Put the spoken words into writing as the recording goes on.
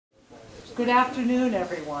Good afternoon,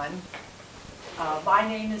 everyone. My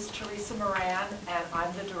name is Teresa Moran, and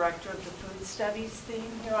I'm the director of the Food Studies team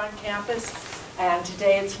here on campus. And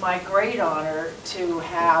today it's my great honor to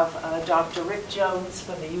have Dr. Rick Jones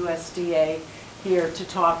from the USDA here to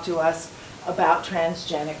talk to us about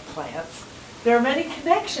transgenic plants. There are many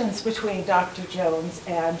connections between Dr. Jones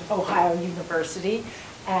and Ohio University,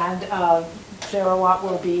 and Sarah Watt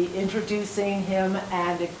will be introducing him,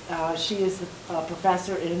 and she is a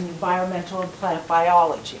professor in environmental and plant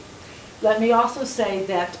biology. Let me also say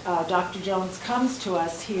that Dr. Jones comes to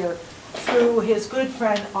us here through his good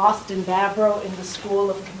friend Austin Vavro in the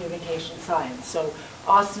School of Communication Science. So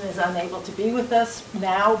Austin is unable to be with us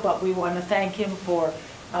now, but we want to thank him for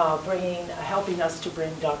helping us to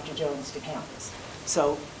bring Dr. Jones to campus.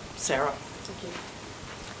 So, Sarah. Thank you.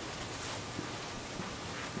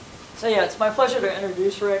 So yeah, it's my pleasure to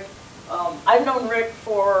introduce Rick. I've known Rick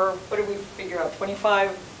for, what did we figure out,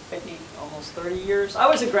 25, maybe almost 30 years. I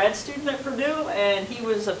was a grad student at Purdue, and he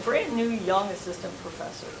was a brand new young assistant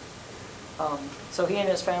professor. So he and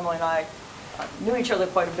his family and I knew each other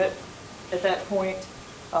quite a bit at that point.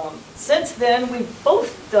 Since then, we've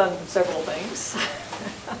both done several things.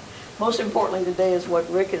 Most importantly today is what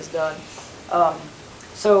Rick has done.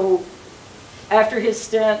 So after his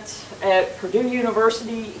stint at Purdue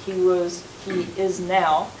University, he is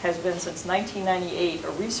now, has been since 1998,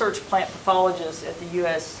 a research plant pathologist at the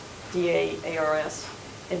USDA ARS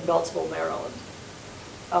in Beltsville, Maryland.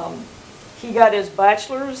 He got his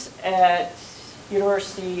bachelor's at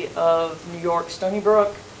University of New York, Stony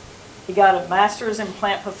Brook. He got a master's in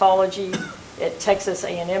plant pathology at Texas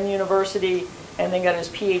A&M University, and then got his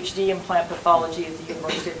PhD in plant pathology at the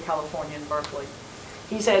University of California in Berkeley.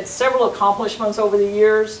 He's had several accomplishments over the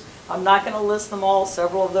years. I'm not going to list them all.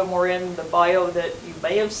 Several of them were in the bio that you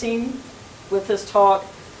may have seen with this talk,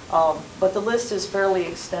 but the list is fairly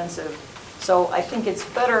extensive. So I think it's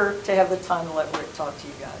better to have the time to let Rick talk to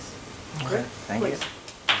you guys. Okay. Rick, Thank please. you.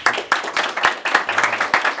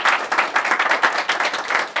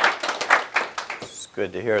 It's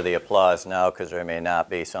good to hear the applause now because there may not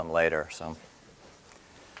be some later. So,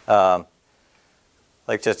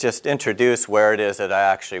 like just introduce where it is that I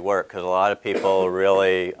actually work, because a lot of people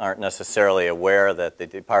really aren't necessarily aware that the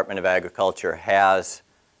Department of Agriculture has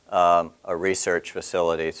a research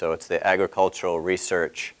facility. So it's the Agricultural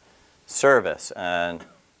Research Service, and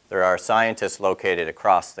there are scientists located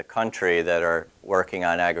across the country that are working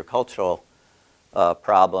on agricultural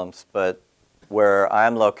problems, but where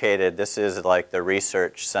I'm located, this is like the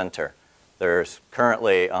research center. There's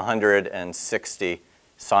currently 160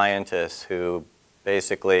 scientists who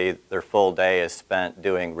basically their full day is spent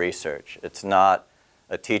doing research. It's not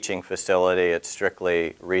a teaching facility, it's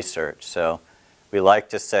strictly research. So we like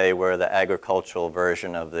to say we're the agricultural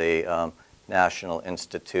version of the National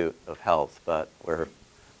Institute of Health, but we're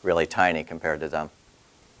really tiny compared to them.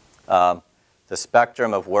 The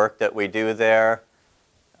spectrum of work that we do there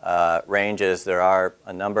ranges. There are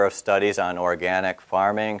a number of studies on organic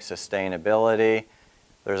farming, sustainability.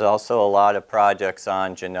 There's also a lot of projects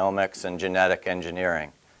on genomics and genetic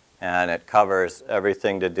engineering, and it covers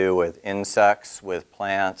everything to do with insects, with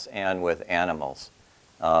plants, and with animals.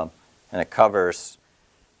 And it covers,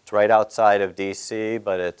 it's right outside of DC,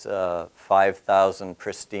 but it's 5,000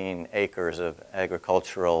 pristine acres of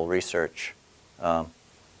agricultural research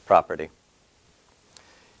property.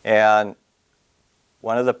 And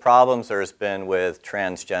one of the problems there's been with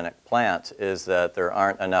transgenic plants is that there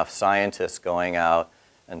aren't enough scientists going out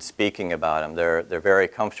and speaking about them. They're very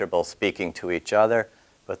comfortable speaking to each other,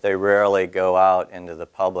 but they rarely go out into the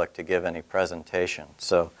public to give any presentation.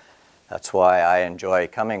 So that's why I enjoy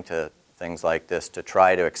coming to things like this, to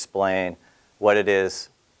try to explain what it is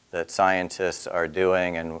that scientists are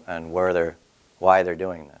doing and why they're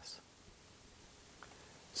doing this.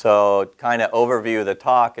 So kind of overview of the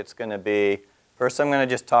talk, it's going to be, first I'm going to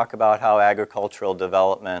just talk about how agricultural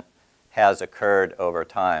development has occurred over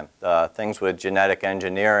time. Things with genetic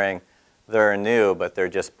engineering, they're new, but they're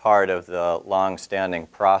just part of the long-standing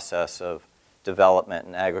process of development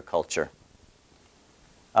in agriculture.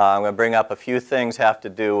 I'm going to bring up a few things have to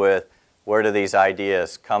do with where do these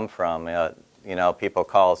ideas come from. You know, people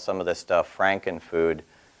call some of this stuff frankenfood,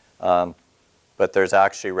 but there's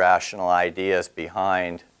actually rational ideas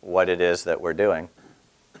behind what it is that we're doing.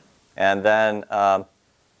 And then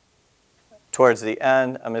towards the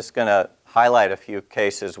end, I'm just going to highlight a few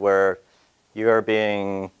cases where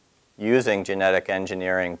you're using genetic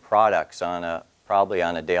engineering products probably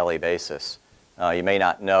on a daily basis. You may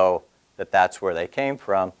not know that that's where they came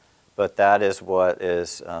from, but that is what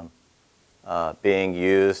is being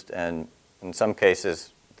used, and in some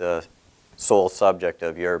cases the sole subject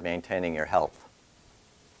of your maintaining your health.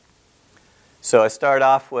 So I start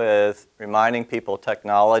off with reminding people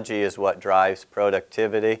technology is what drives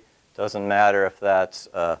productivity. Doesn't matter if that's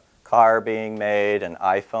a car being made, an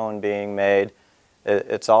iPhone being made.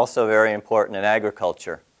 It's also very important in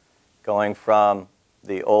agriculture. Going from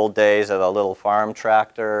the old days of a little farm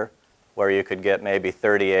tractor where you could get maybe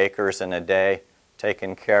 30 acres in a day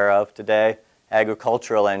taken care of today,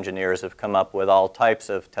 agricultural engineers have come up with all types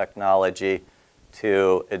of technology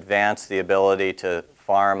to advance the ability to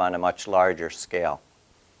farm on a much larger scale.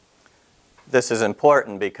 This is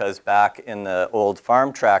important because back in the old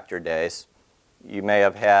farm tractor days, you may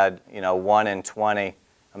have had, 1 in 20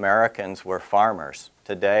 Americans were farmers.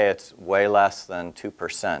 Today it's way less than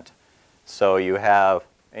 2%. So you have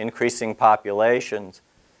increasing populations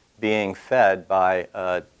being fed by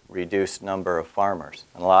a reduced number of farmers.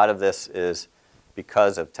 And a lot of this is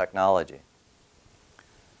because of technology.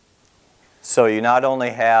 So you not only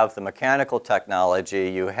have the mechanical technology,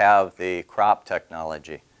 you have the crop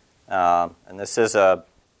technology. And this is a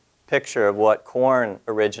picture of what corn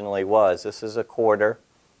originally was. This is a quarter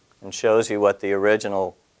and shows you what the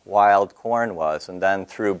original wild corn was. And then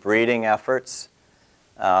through breeding efforts,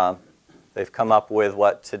 they've come up with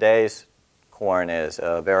what today's corn is,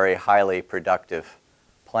 a very highly productive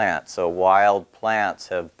plant. So wild plants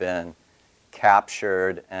have been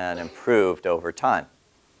captured and improved over time.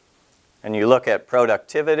 And you look at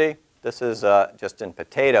productivity, this is just in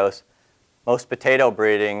potatoes. Most potato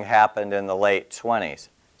breeding happened in the late 20s.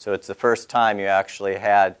 So it's the first time you actually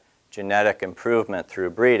had genetic improvement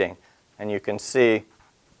through breeding. And you can see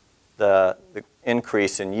the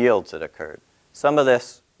increase in yields that occurred. Some of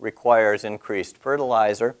this requires increased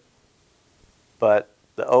fertilizer, but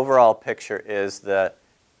the overall picture is that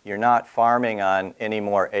you're not farming on any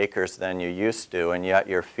more acres than you used to, and yet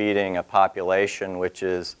you're feeding a population which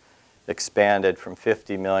is expanded from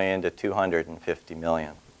 50 million to 250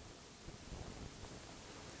 million.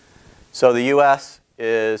 So the U.S.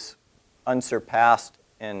 is unsurpassed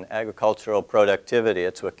in agricultural productivity.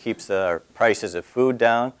 It's what keeps the prices of food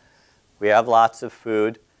down. We have lots of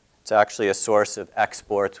food. It's actually a source of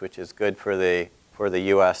exports, which is good for the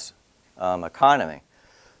U.S. Economy.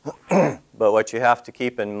 But what you have to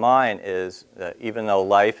keep in mind is that even though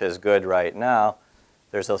life is good right now,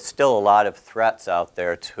 there's still a lot of threats out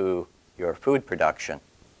there to your food production.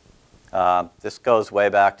 This goes way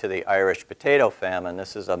back to the Irish potato famine.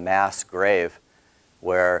 This is a mass grave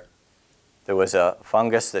where there was a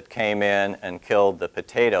fungus that came in and killed the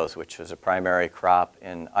potatoes, which was a primary crop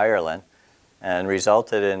in Ireland, and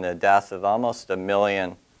resulted in the death of almost 1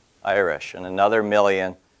 million Irish. And another 1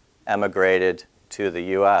 million emigrated to the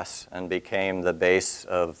U.S. and became the base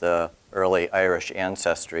of the early Irish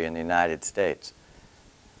ancestry in the United States.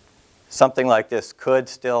 Something like this could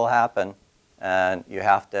still happen, and you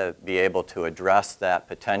have to be able to address that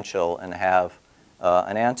potential and have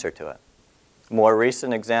an answer to it. More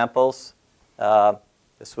recent examples,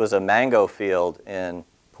 this was a mango field in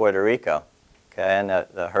Puerto Rico. Okay, and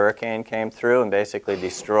the hurricane came through and basically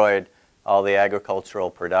destroyed all the agricultural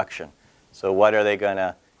production. So what are they going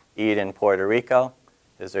to eat in Puerto Rico?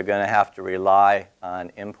 Is they're going to have to rely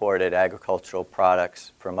on imported agricultural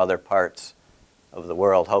products from other parts of the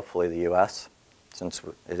world, hopefully the U.S., since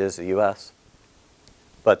it is the U.S.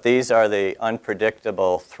 But these are the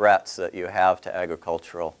unpredictable threats that you have to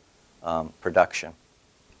agricultural production.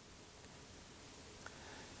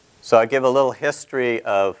 So I give a little history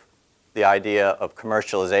of the idea of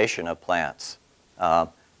commercialization of plants.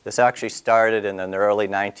 This actually started in the early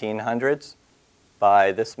 1900s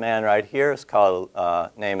by this man right here. His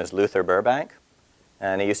name is Luther Burbank.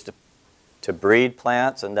 And he used to breed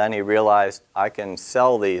plants, and then he realized, I can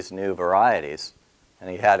sell these new varieties. And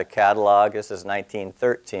he had a catalog, this is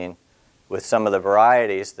 1913, with some of the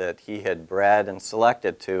varieties that he had bred and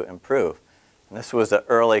selected to improve. And this was the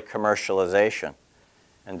early commercialization.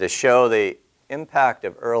 And to show the impact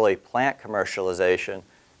of early plant commercialization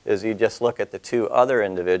is you just look at the two other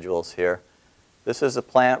individuals here. This is a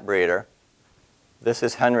plant breeder. This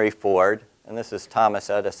is Henry Ford, and this is Thomas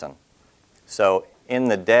Edison. So in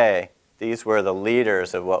the day, these were the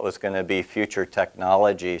leaders of what was going to be future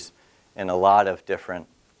technologies in a lot of different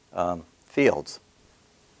fields.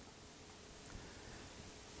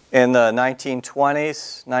 In the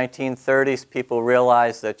 1920s, 1930s, people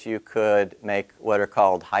realized that you could make what are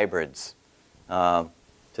called hybrids.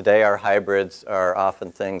 Today, our hybrids are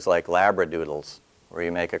often things like Labradoodles, where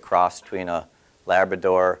you make a cross between a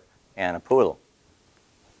Labrador and a poodle.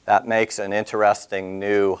 That makes an interesting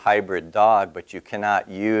new hybrid dog, but you cannot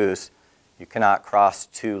cross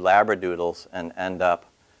two Labradoodles and end up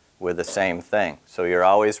with the same thing. So you're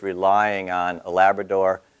always relying on a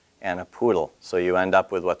Labrador and a poodle. So you end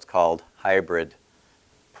up with what's called hybrid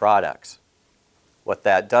products. What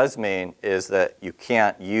that does mean is that you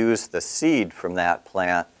can't use the seed from that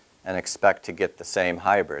plant and expect to get the same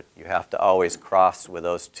hybrid. You have to always cross with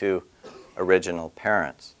those two original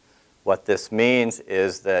parents. What this means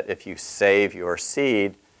is that if you save your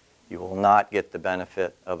seed, you will not get the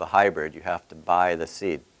benefit of a hybrid. You have to buy the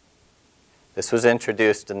seed. This was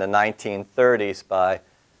introduced in the 1930s by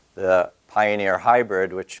the Pioneer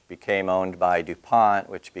Hybrid, which became owned by DuPont,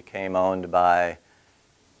 which became owned by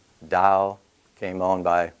Dow, became owned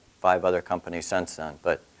by 5 other companies since then.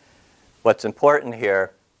 But what's important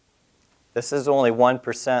here, this is only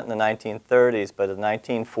 1% in the 1930s, but in the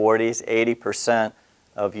 1940s, 80%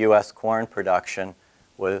 of U.S. corn production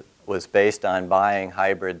was based on buying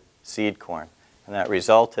hybrid seed corn. And that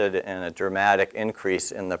resulted in a dramatic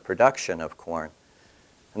increase in the production of corn.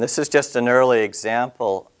 And this is just an early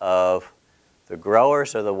example of the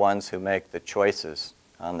growers are the ones who make the choices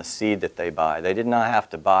on the seed that they buy. They did not have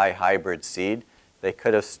to buy hybrid seed. They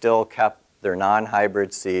could have still kept their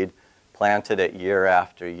non-hybrid seed, planted it year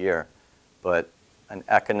after year. But an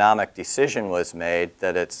economic decision was made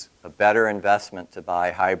that it's a better investment to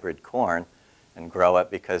buy hybrid corn and grow it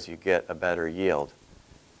because you get a better yield.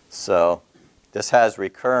 So this has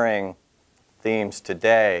recurring themes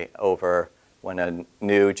today over when a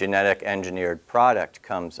new genetic engineered product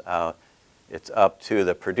comes out. It's up to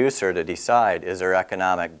the producer to decide, is there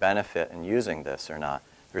economic benefit in using this or not?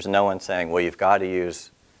 There's no one saying, well, you've got to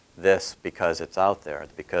use this because it's out there,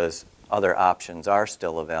 because other options are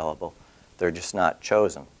still available. They're just not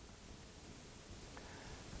chosen.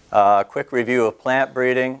 Quick review of plant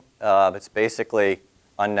breeding. It's basically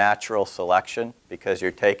unnatural selection because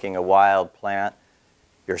you're taking a wild plant,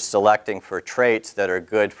 you're selecting for traits that are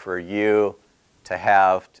good for you to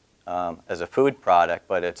have as a food product,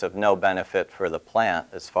 but it's of no benefit for the plant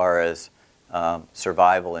as far as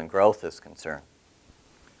survival and growth is concerned.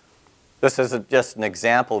 This is just an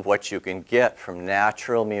example of what you can get from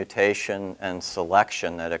natural mutation and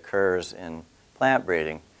selection that occurs in plant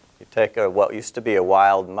breeding. You take what used to be a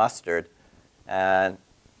wild mustard, and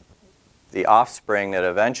the offspring that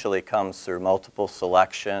eventually comes through multiple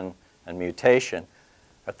selection and mutation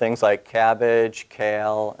are things like cabbage,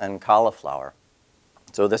 kale, and cauliflower.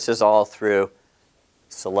 So this is all through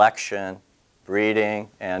selection, breeding,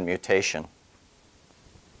 and mutation.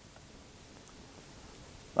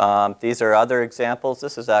 These are other examples.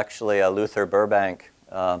 This is actually a Luther Burbank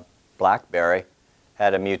blackberry.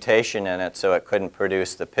 Had a mutation in it, so it couldn't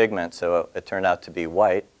produce the pigment, so it turned out to be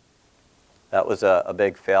white. That was a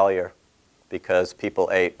big failure because people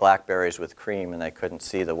ate blackberries with cream and they couldn't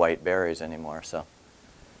see the white berries anymore.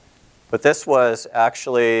 But this was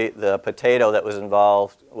actually the potato that was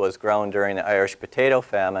involved, was grown during the Irish potato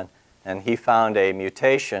famine, and he found a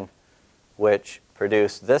mutation which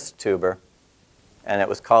produced this tuber, and it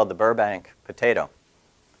was called the Burbank potato.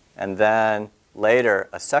 And then later,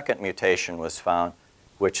 a second mutation was found,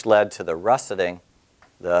 which led to the russeting,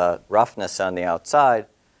 the roughness on the outside.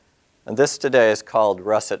 And this today is called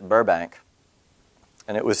russet Burbank.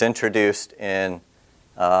 And it was introduced in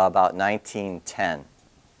about 1910.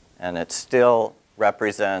 And it still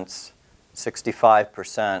represents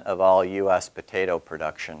 65% of all U.S. potato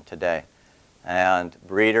production today. And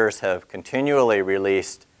breeders have continually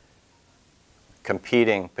released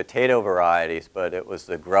competing potato varieties, but it was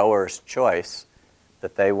the grower's choice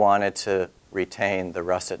that they wanted to retain the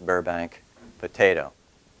russet Burbank potato.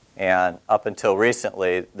 And up until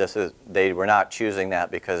recently, they were not choosing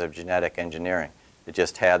that because of genetic engineering. It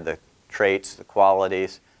just had the traits, the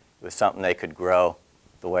qualities. It was something they could grow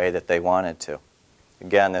the way that they wanted to.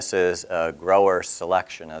 Again, this is a grower's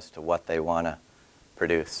selection as to what they want to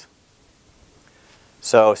produce.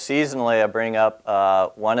 So seasonally, I bring up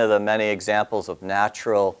one of the many examples of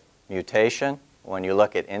natural mutation. When you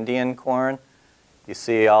look at Indian corn, you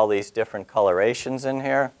see all these different colorations in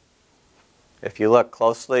here. If you look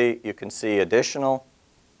closely, you can see additional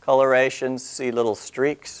colorations, see little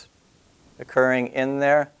streaks occurring in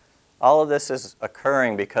there. All of this is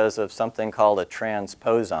occurring because of something called a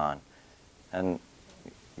transposon. And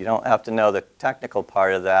you don't have to know the technical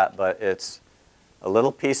part of that, but it's a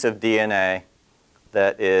little piece of DNA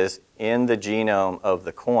that is in the genome of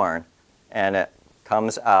the corn, and it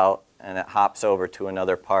comes out and it hops over to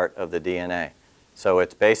another part of the DNA. So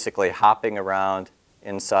it's basically hopping around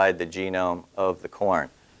inside the genome of the corn.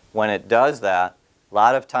 When it does that, a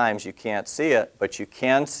lot of times you can't see it, but you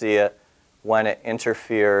can see it when it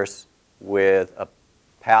interferes with a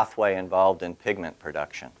pathway involved in pigment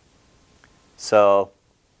production. So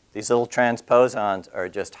These little transposons are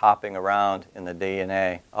just hopping around in the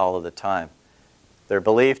DNA all of the time. They're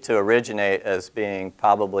believed to originate as being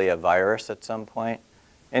probably a virus at some point.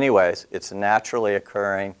 Anyways, it's naturally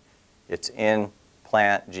occurring. It's in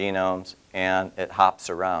plant genomes, and it hops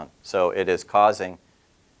around. So it is causing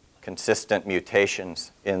consistent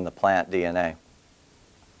mutations in the plant DNA.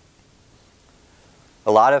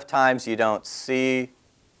 A lot of times you don't see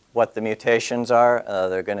what the mutations are.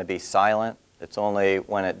 They're going to be silent. It's only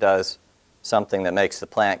when it does something that makes the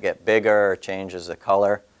plant get bigger or changes the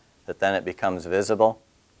color that then it becomes visible.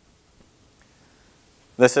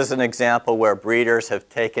 This is an example where breeders have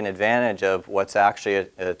taken advantage of what's actually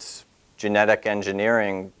it's genetic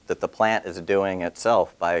engineering that the plant is doing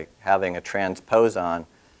itself by having a transposon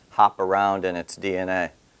hop around in its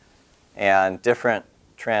DNA. And different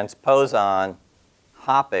transposon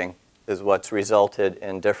hopping is what's resulted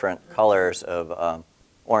in different colors of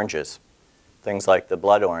oranges. Things like the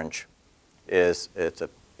blood orange it's a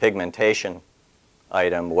pigmentation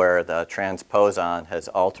item where the transposon has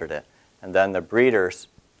altered it. And then the breeders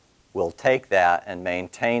will take that and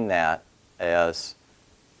maintain that as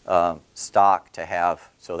stock to have,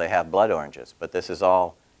 so they have blood oranges. But this is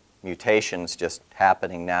all mutations just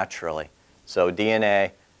happening naturally. So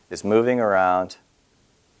DNA is moving around.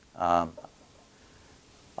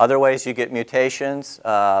 Other ways you get mutations,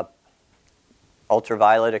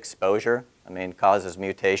 ultraviolet exposure, causes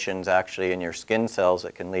mutations actually in your skin cells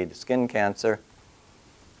that can lead to skin cancer.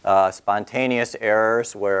 Spontaneous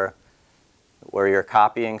errors where you're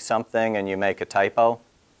copying something and you make a typo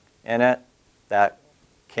in it. That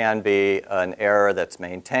can be an error that's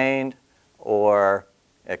maintained, or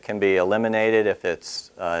it can be eliminated if it's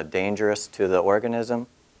dangerous to the organism.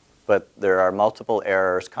 But there are multiple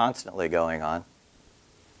errors constantly going on.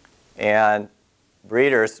 And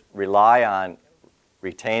breeders rely on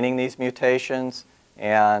retaining these mutations,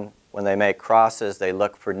 and when they make crosses, they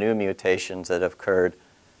look for new mutations that have occurred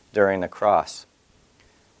during the cross.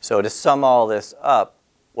 So to sum all this up,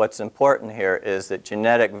 what's important here is that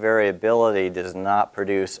genetic variability does not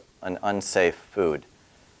produce an unsafe food.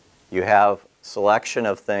 You have selection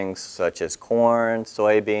of things such as corn,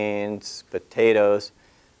 soybeans, potatoes.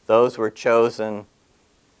 Those were chosen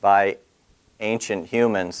by ancient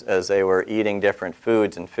humans as they were eating different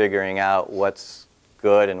foods and figuring out what's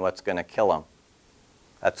good and what's going to kill them.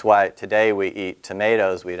 That's why today we eat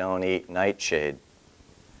tomatoes, we don't eat nightshade.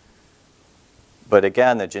 But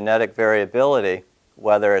again, the genetic variability,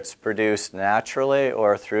 whether it's produced naturally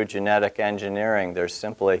or through genetic engineering, there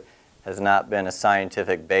simply has not been a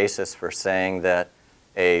scientific basis for saying that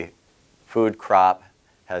a food crop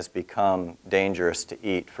has become dangerous to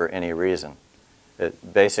eat for any reason.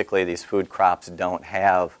 Basically, these food crops don't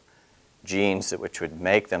have genes which would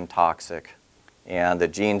make them toxic, and the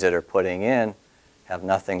genes that are putting in have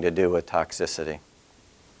nothing to do with toxicity.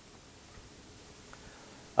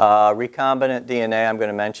 Recombinant DNA, I'm going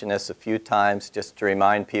to mention this a few times just to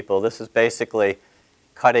remind people, this is basically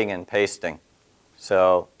cutting and pasting.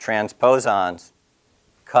 So transposons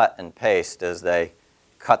cut and paste as they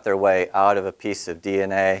cut their way out of a piece of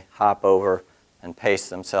DNA, hop over, and paste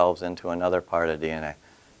themselves into another part of DNA.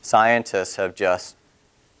 Scientists have just,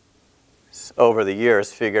 over the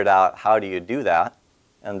years, figured out how do you do that,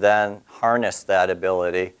 and then harness that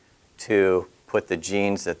ability to put the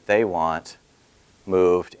genes that they want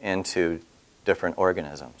moved into different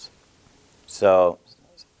organisms. So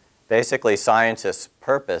basically, scientists'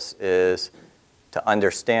 purpose is to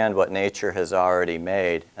understand what nature has already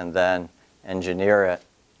made and then engineer it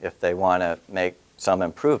if they want to make some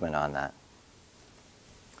improvement on that.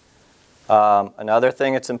 Another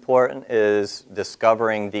thing that's important is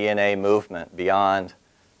discovering DNA movement beyond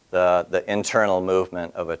the internal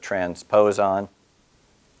movement of a transposon.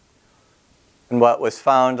 And what was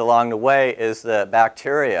found along the way is that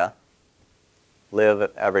bacteria live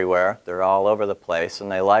everywhere. They're all over the place, and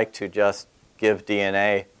they like to just give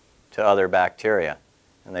DNA to other bacteria.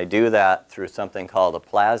 And they do that through something called a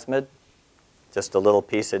plasmid, just a little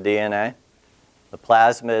piece of DNA. The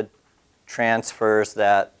plasmid transfers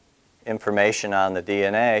that information on the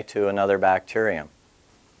DNA to another bacterium.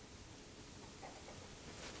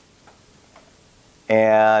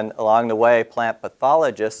 And along the way, plant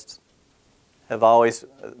pathologists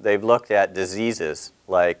they've looked at diseases,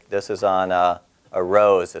 like this is on a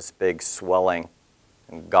rose, this big swelling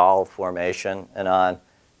and gall formation, and on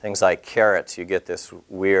things like carrots, you get this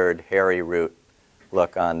weird hairy root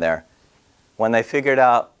look on there. When they figured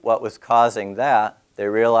out what was causing that, they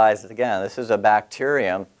realized that, again, this is a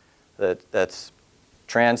bacterium that's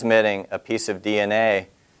transmitting a piece of DNA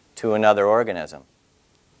to another organism.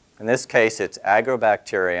 In this case, it's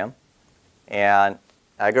Agrobacterium, and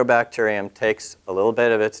agrobacterium takes a little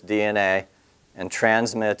bit of its DNA and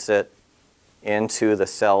transmits it into the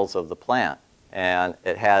cells of the plant. And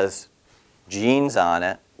it has genes on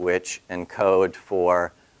it which encode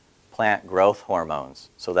for plant growth hormones.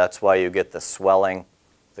 So that's why you get the swelling,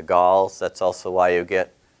 the galls. That's also why you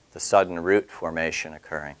get the sudden root formation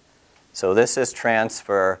occurring. So this is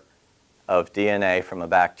transfer of DNA from a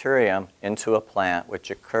bacterium into a plant,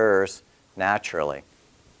 which occurs naturally.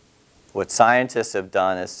 What scientists have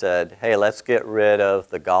done is said, hey, let's get rid of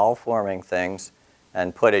the gall-forming things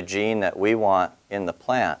and put a gene that we want in the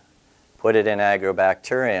plant, put it in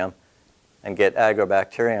agrobacterium, and get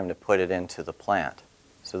agrobacterium to put it into the plant.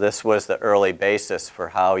 So this was the early basis for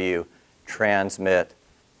how you transmit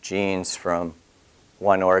genes from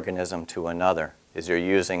one organism to another, is you're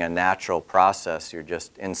using a natural process. You're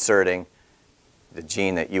just inserting the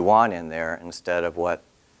gene that you want in there instead of what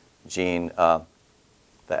gene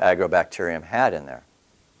the agrobacterium had in there.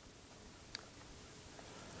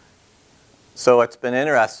 So what's been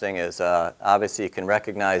interesting is obviously you can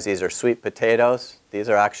recognize these are sweet potatoes. These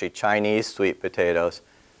are actually Chinese sweet potatoes.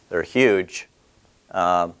 They're huge,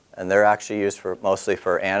 and they're actually used mostly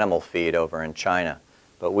for animal feed over in China.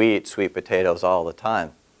 But we eat sweet potatoes all the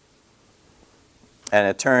time. And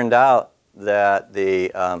it turned out that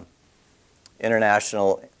the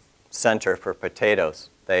International Center for Potatoes,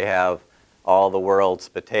 they have all the world's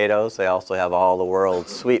potatoes. They also have all the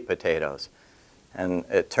world's sweet potatoes. And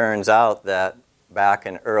it turns out that back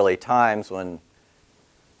in early times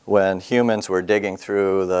when humans were digging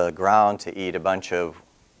through the ground to eat a bunch of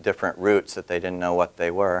different roots that they didn't know what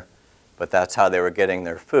they were, but that's how they were getting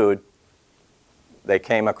their food, they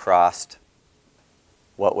came across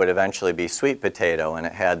what would eventually be sweet potato, and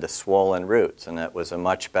it had the swollen roots, and it was a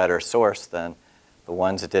much better source than the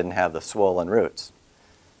ones that didn't have the swollen roots.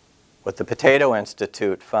 What the Potato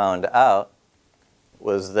Institute found out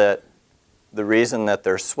was that the reason that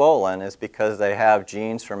they're swollen is because they have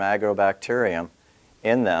genes from agrobacterium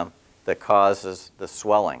in them that causes the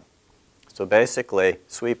swelling. So basically,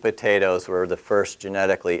 sweet potatoes were the first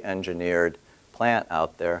genetically engineered plant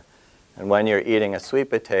out there. And when you're eating a sweet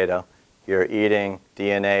potato, you're eating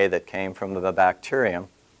DNA that came from the bacterium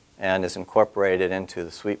and is incorporated into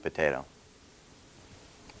the sweet potato.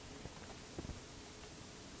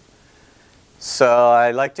 So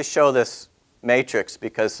I like to show this matrix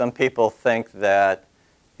because some people think that,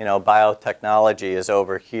 you know, biotechnology is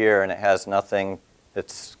over here and it has nothing,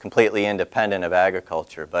 it's completely independent of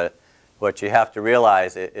agriculture. But what you have to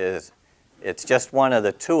realize is it's just one of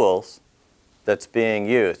the tools that's being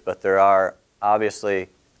used, but there are obviously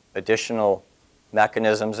additional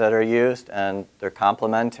mechanisms that are used, and they're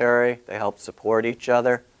complementary. They help support each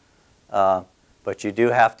other. But you do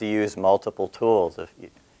have to use multiple tools.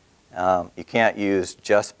 You can't use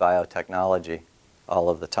just biotechnology all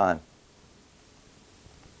of the time.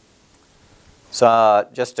 So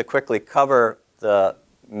just to quickly cover the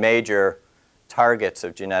major targets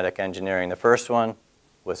of genetic engineering. The first one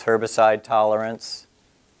was herbicide tolerance,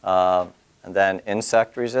 and then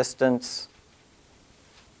insect resistance,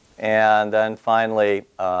 and then finally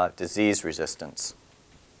disease resistance.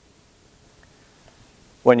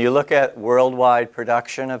 When you look at worldwide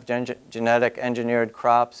production of genetic engineered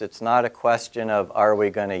crops, it's not a question of are we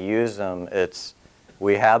going to use them. It's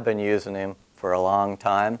we have been using them for a long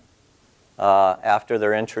time. After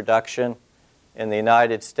their introduction in the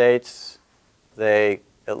United States, it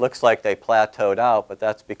looks like they plateaued out, but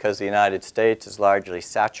that's because the United States is largely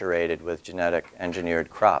saturated with genetic engineered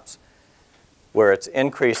crops. Where it's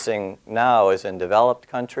increasing now is in developed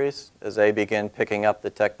countries as they begin picking up the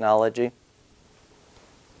technology.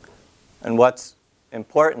 And what's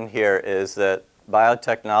important here is that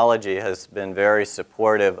biotechnology has been very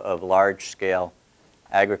supportive of large-scale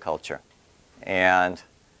agriculture. And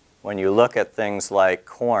when you look at things like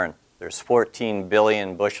corn, there's 14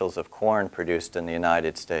 billion bushels of corn produced in the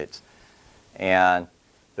United States. And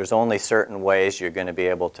there's only certain ways you're going to be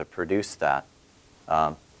able to produce that.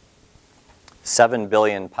 7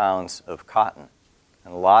 billion pounds of cotton.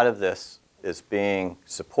 And a lot of this is being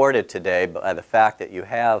supported today by the fact that you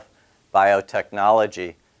have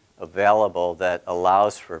biotechnology available that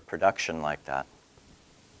allows for production like that.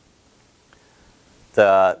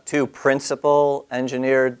 The two principal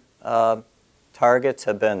engineered targets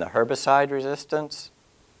have been the herbicide resistance,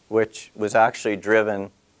 which was actually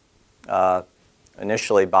driven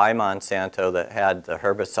initially by Monsanto that had the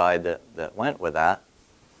herbicide that went with that.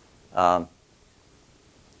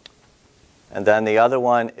 And then the other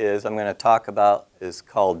one is I'm going to talk about is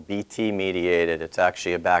called Bt mediated. It's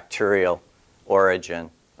actually a bacterial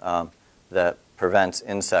origin that prevents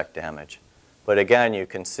insect damage. But again, you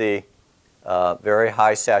can see very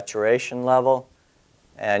high saturation level,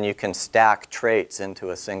 and you can stack traits into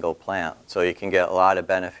a single plant. So you can get a lot of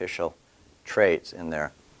beneficial traits in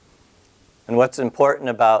there. And what's important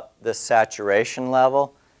about this saturation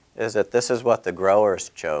level is that this is what the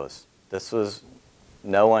growers chose.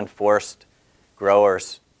 No one forced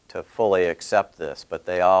growers to fully accept this, but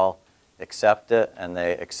they all accept it, and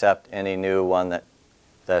they accept any new one that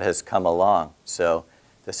has come along. So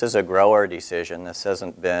this is a grower decision. This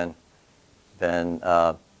hasn't been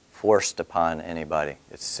forced upon anybody.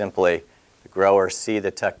 It's simply the growers see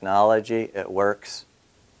the technology, it works,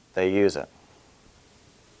 they use it.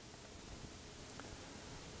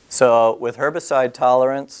 So with herbicide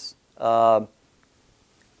tolerance,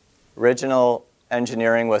 original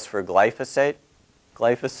engineering was for glyphosate.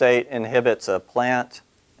 Glyphosate inhibits a plant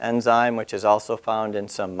enzyme, which is also found in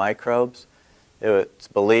some microbes. It's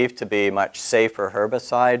believed to be much safer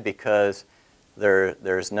herbicide because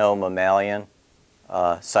there's no mammalian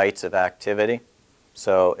sites of activity.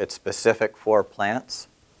 So it's specific for plants.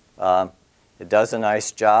 It does a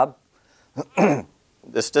nice job.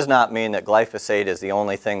 This does not mean that glyphosate is the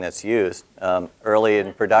only thing that's used. Early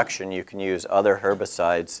in production, you can use other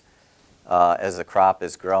herbicides as the crop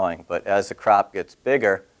is growing. But as the crop gets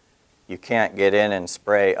bigger, you can't get in and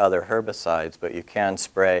spray other herbicides, but you can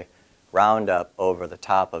spray Roundup over the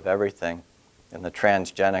top of everything, and the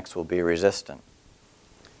transgenics will be resistant.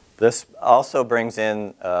 This also brings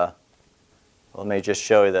in, let me just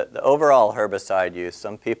show you that the overall herbicide use,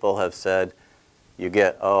 some people have said you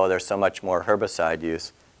get, oh, there's so much more herbicide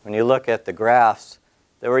use. When you look at the graphs,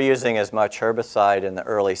 they were using as much herbicide in the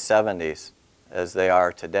early 70s as they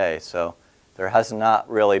are today. So there has not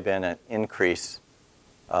really been an increase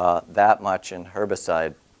that much in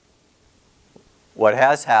herbicide. What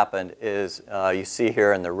has happened is, you see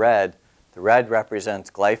here in the red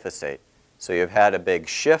represents glyphosate. So you've had a big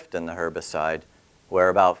shift in the herbicide where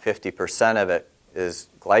about 50% of it is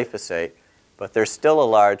glyphosate, but there's still a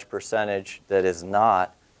large percentage that is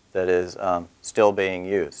not, that is still being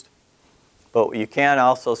used. But you can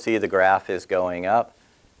also see the graph is going up.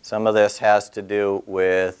 Some of this has to do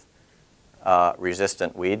with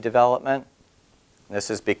resistant weed development. This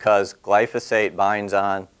is because glyphosate binds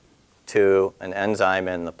on to an enzyme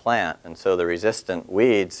in the plant, and so the resistant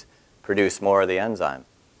weeds produce more of the enzyme.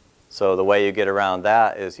 So the way you get around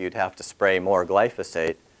that is you'd have to spray more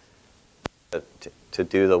glyphosate to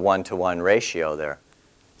do the 1-to-1 ratio there.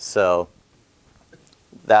 So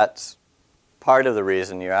that's part of the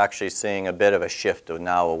reason you're actually seeing a bit of a shift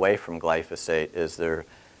now away from glyphosate, is there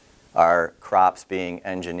are crops being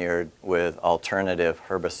engineered with alternative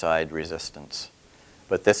herbicide resistance.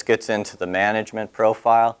 But this gets into the management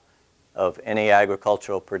profile of any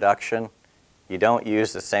agricultural production. You don't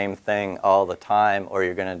use the same thing all the time or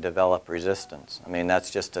you're going to develop resistance. I mean,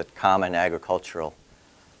 that's just a common agricultural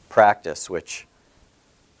practice which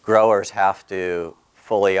growers have to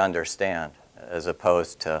fully understand, as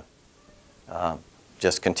opposed to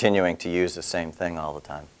just continuing to use the same thing all the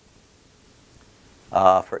time.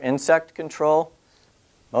 For insect control,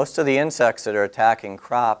 most of the insects that are attacking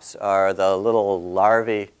crops are the little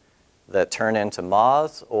larvae that turn into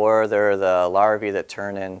moths, or they're the larvae that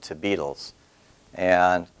turn into beetles.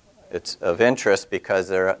 And it's of interest because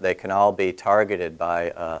they can all be targeted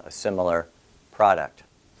by a similar product.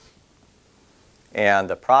 And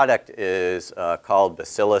the product is called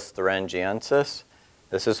Bacillus thuringiensis.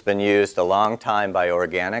 This has been used a long time by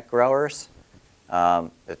organic growers.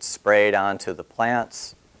 It's sprayed onto the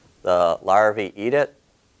plants. The larvae eat it.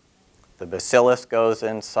 The bacillus goes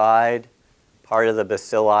inside. Part of the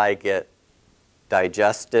bacilli get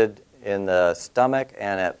digested in the stomach,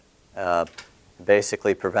 and it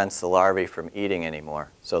basically prevents the larvae from eating anymore.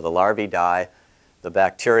 So the larvae die, the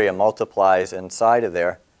bacteria multiplies inside of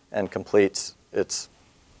there and completes its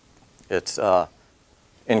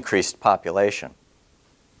increased population.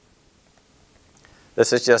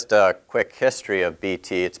 This is just a quick history of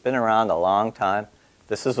BT. It's been around a long time.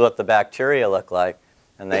 This is what the bacteria look like,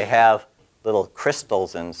 and they have little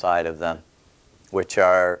crystals inside of them which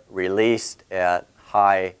are released at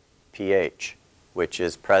high pH, which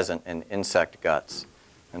is present in insect guts.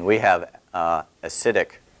 And we have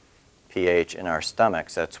acidic pH in our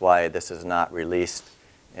stomachs. That's why this is not released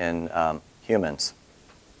in humans.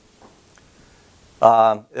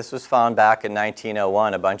 This was found back in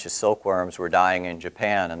 1901. A bunch of silkworms were dying in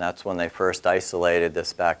Japan, and that's when they first isolated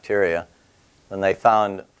this bacteria. When they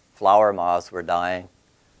found flower moths were dying,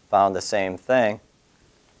 found the same thing.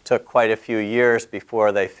 Took quite a few years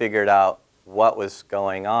before they figured out what was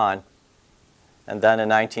going on. And then in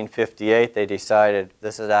 1958, they decided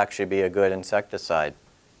this would actually be a good insecticide.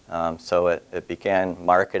 So it began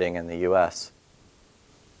marketing in the US.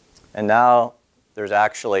 And now there's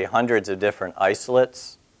actually hundreds of different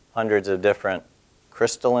isolates, hundreds of different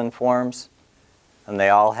crystalline forms, and they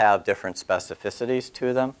all have different specificities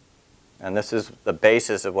to them. And this is the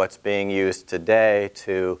basis of what's being used today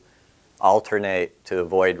to alternate to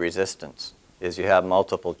avoid resistance, is you have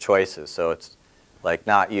multiple choices. So it's like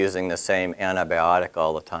not using the same antibiotic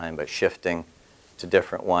all the time, but shifting to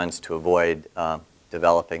different ones to avoid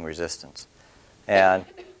developing resistance. And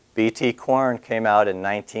BT corn came out in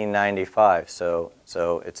 1995, so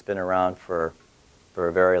it's been around for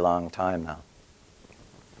a very long time now.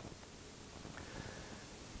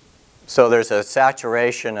 So there's a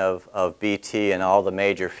saturation of BT in all the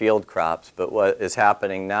major field crops, but what is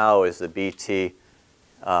happening now is the BT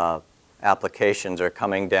applications are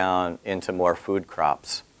coming down into more food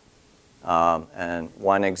crops. And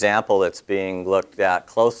one example that's being looked at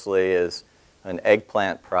closely is an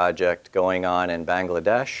eggplant project going on in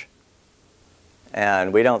Bangladesh.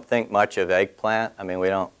 And we don't think much of eggplant. I mean,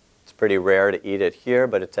 it's pretty rare to eat it here,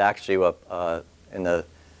 but it's actually in the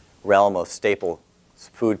realm of staple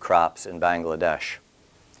food crops in Bangladesh.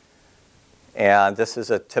 And this is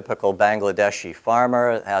a typical Bangladeshi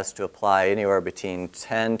farmer. It has to apply anywhere between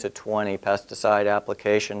 10 to 20 pesticide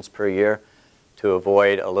applications per year to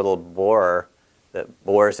avoid a little borer that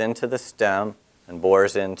bores into the stem and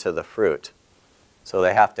bores into the fruit. So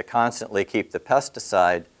they have to constantly keep the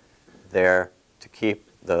pesticide there to keep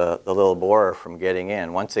the little borer from getting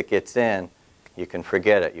in. Once it gets in, you can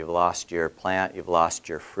forget it. You've lost your plant, you've lost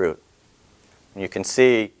your fruit. And you can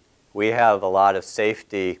see we have a lot of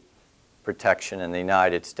safety protection in the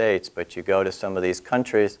United States, but you go to some of these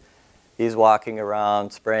countries, he's walking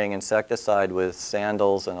around spraying insecticide with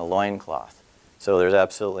sandals and a loincloth. So there's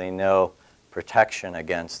absolutely no protection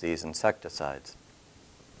against these insecticides.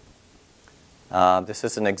 This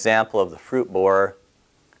is an example of the fruit borer.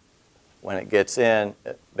 When it gets in,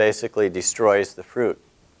 it basically destroys the fruit.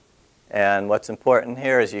 And what's important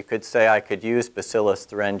here is you could say I could use Bacillus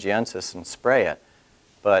thuringiensis and spray it.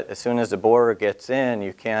 But as soon as the borer gets in,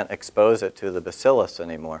 you can't expose it to the bacillus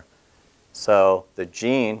anymore. So the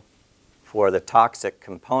gene for the toxic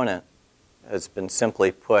component has been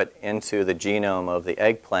simply put into the genome of the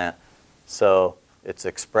eggplant, so it's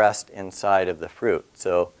expressed inside of the fruit.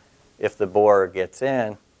 So if the borer gets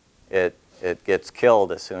in, it gets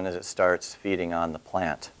killed as soon as it starts feeding on the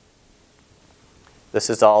plant. This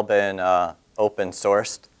has all been open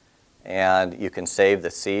sourced, and you can save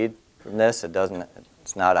the seed from this.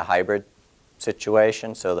 It's not a hybrid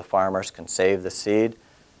situation, so the farmers can save the seed.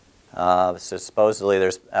 So supposedly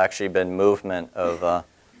there's actually been movement of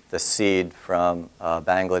the seed from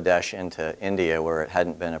Bangladesh into India where it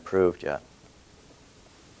hadn't been approved yet.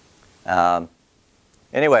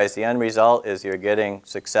 Anyways, the end result is you're getting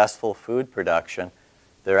successful food production.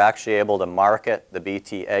 They're actually able to market the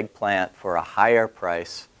BT eggplant for a higher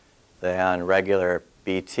price than regular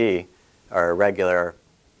BT or regular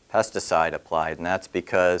pesticide applied, and that's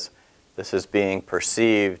because this is being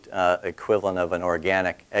perceived equivalent of an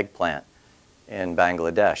organic eggplant in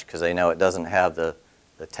Bangladesh because they know it doesn't have the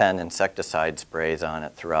 10 insecticide sprays on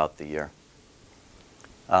it throughout the year.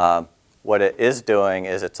 What it is doing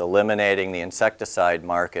is it's eliminating the insecticide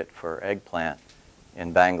market for eggplant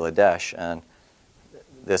in Bangladesh, and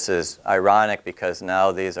this is ironic because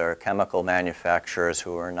now these are chemical manufacturers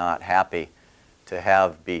who are not happy to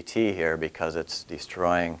have BT here because it's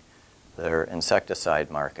destroying their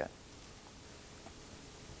insecticide market.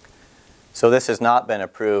 So this has not been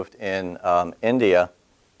approved in India,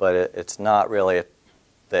 but it's not really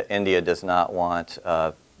that India does not want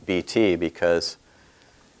BT because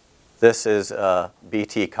this is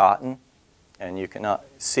BT cotton, and you can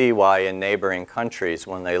see why in neighboring countries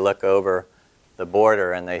when they look over the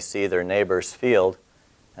border and they see their neighbor's field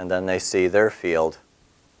and then they see their field.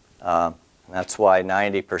 That's why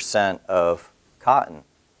 90% of cotton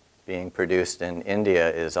being produced in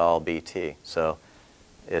India is all BT. So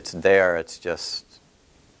it's there, it's just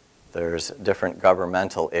there's different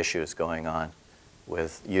governmental issues going on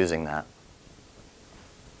with using that.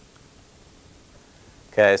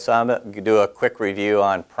 Okay, so I'm going to do a quick review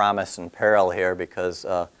on promise and peril here because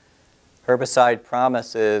herbicide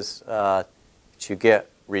promise is that you get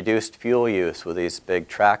reduced fuel use with these big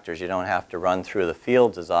tractors. You don't have to run through the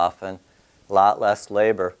fields as often, a lot less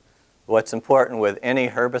labor. What's important with any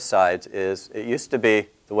herbicides is it used to be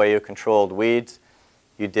the way you controlled weeds,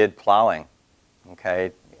 you did plowing.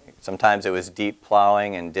 Okay? Sometimes it was deep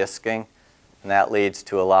plowing and disking, and that leads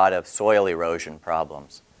to a lot of soil erosion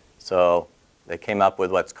problems. So they came up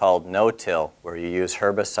with what's called no-till, where you use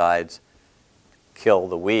herbicides, kill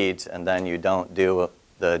the weeds, and then you don't do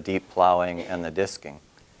the deep plowing and the disking.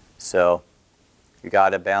 So you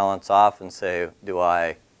got to balance off and say, do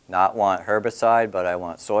I not want herbicide, but I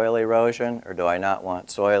want soil erosion, or do I not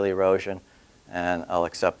want soil erosion, and I'll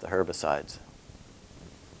accept the herbicides?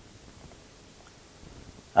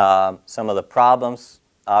 Some of the problems,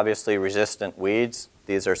 obviously resistant weeds.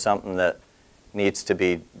 These are something that needs to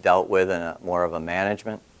be dealt with in more of a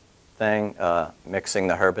management thing, mixing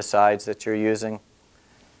the herbicides that you're using.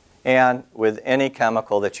 And with any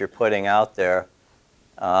chemical that you're putting out there,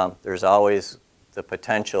 there's always the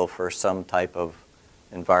potential for some type of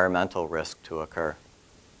environmental risk to occur.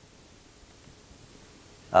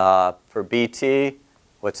 For BT,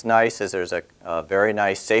 what's nice is there's a very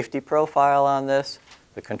nice safety profile on this.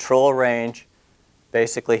 The control range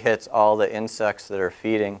basically hits all the insects that are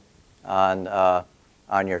feeding on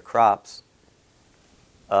your crops.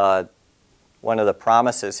 One of the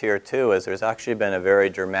promises here, too, is there's actually been a very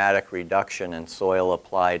dramatic reduction in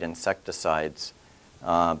soil-applied insecticides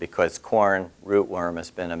because corn rootworm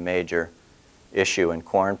has been a major issue in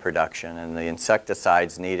corn production, and the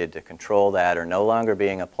insecticides needed to control that are no longer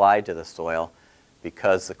being applied to the soil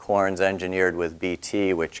because the corn's engineered with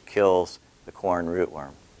BT, which kills the corn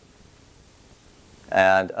rootworm.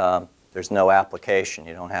 And there's no application.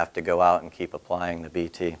 You don't have to go out and keep applying the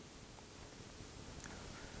BT.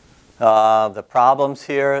 The problems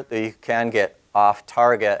here, you can get off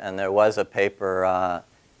target, and there was a paper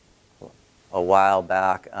a while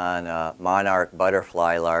back on monarch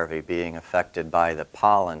butterfly larvae being affected by the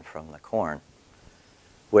pollen from the corn,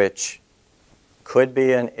 which could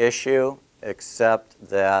be an issue, except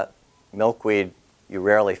that milkweed, you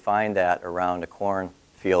rarely find that around a corn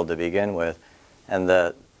field to begin with. And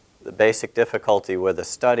the basic difficulty with the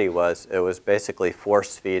study was it was basically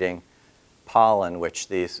force-feeding pollen, which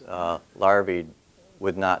these larvae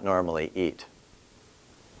would not normally eat.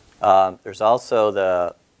 There's also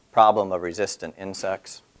the problem of resistant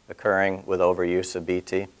insects occurring with overuse of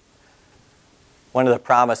BT. One of the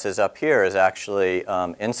promises up here is actually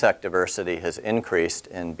insect diversity has increased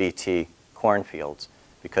in BT cornfields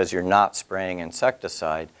because you're not spraying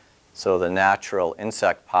insecticide, so the natural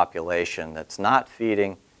insect population that's not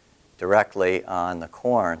feeding directly on the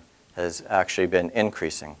corn has actually been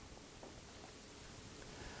increasing.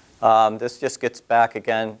 This just gets back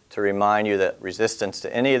again to remind you that resistance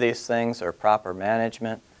to any of these things or proper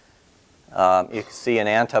management. You can see in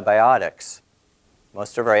antibiotics,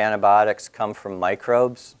 most of our antibiotics come from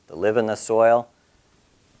microbes that live in the soil.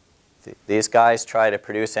 These guys try to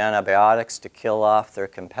produce antibiotics to kill off their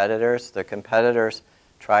competitors. The competitors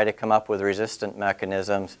try to come up with resistant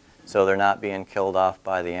mechanisms so they're not being killed off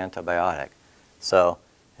by the antibiotic. So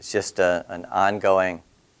it's just an ongoing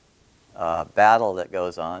battle that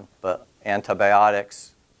goes on. But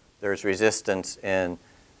antibiotics, there's resistance in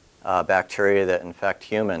bacteria that infect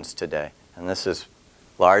humans today. And this is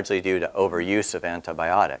largely due to overuse of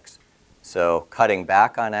antibiotics. So cutting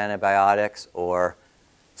back on antibiotics or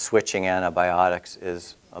switching antibiotics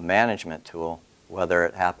is a management tool, whether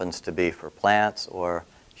it happens to be for plants or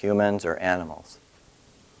humans or animals.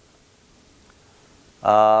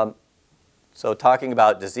 So talking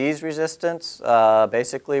about disease resistance,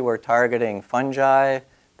 basically we're targeting fungi,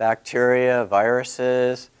 bacteria,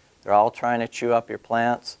 viruses. They're all trying to chew up your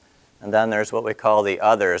plants. And then there's what we call the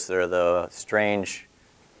others. They're the strange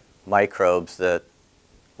microbes that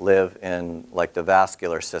live in like the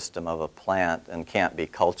vascular system of a plant and can't be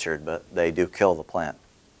cultured, but they do kill the plant.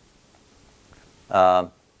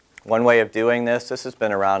 One way of doing this has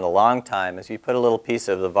been around a long time, is you put a little piece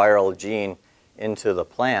of the viral gene into the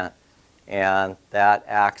plant, and that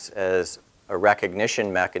acts as a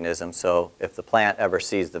recognition mechanism. So if the plant ever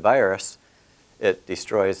sees the virus, it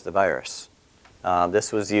destroys the virus.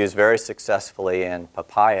 This was used very successfully in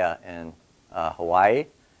papaya in Hawaii.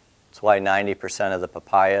 That's why 90% of the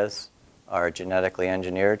papayas are genetically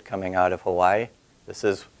engineered coming out of Hawaii. This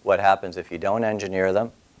is what happens if you don't engineer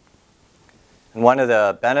them. And one of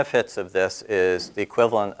the benefits of this is the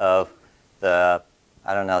equivalent of the,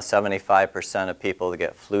 75% of people that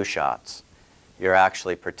get flu shots. You're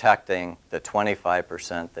actually protecting the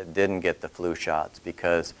 25% that didn't get the flu shots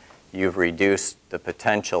because you've reduced the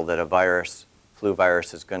potential that a virus, flu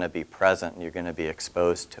virus, is going to be present and you're going to be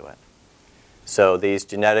exposed to it. So these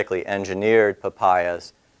genetically engineered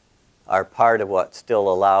papayas are part of what still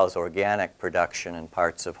allows organic production in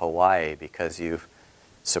parts of Hawaii because you've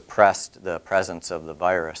suppressed the presence of the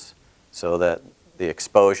virus so that the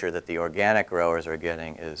exposure that the organic growers are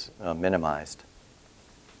getting is minimized.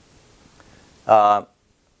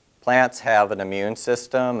 Plants have an immune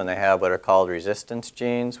system and they have what are called resistance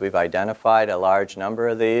genes. We've identified a large number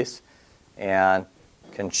of these and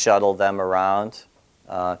can shuttle them around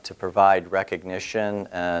to provide recognition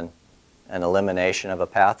and elimination of a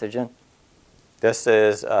pathogen. This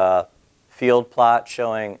is a field plot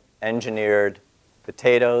showing engineered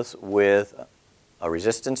potatoes with a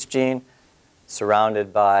resistance gene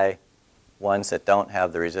surrounded by ones that don't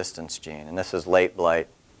have the resistance gene. And this is late blight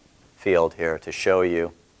field here to show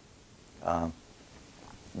you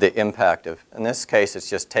the impact of, in this case, it's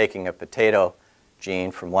just taking a potato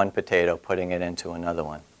gene from one potato, putting it into another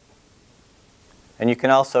one. And you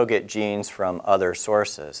can also get genes from other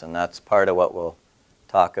sources, and that's part of what we'll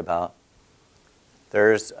talk about.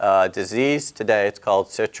 There's a disease today, it's called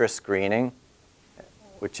citrus greening,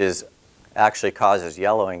 which actually causes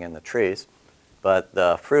yellowing in the trees, but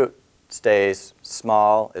the fruit stays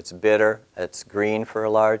small, it's bitter, it's green for a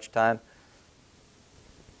large time.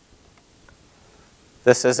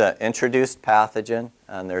 This is an introduced pathogen,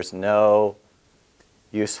 and there's no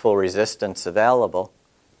useful resistance available,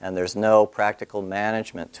 and there's no practical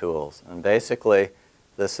management tools. And basically,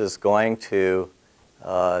 this is going to,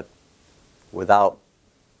 without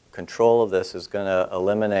control of this, is going to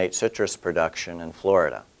eliminate citrus production in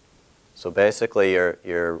Florida. So basically,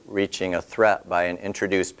 you're reaching a threat by an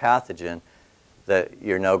introduced pathogen that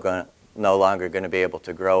you're no longer going to be able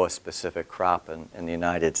to grow a specific crop in the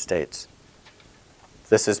United States.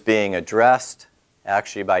 This is being addressed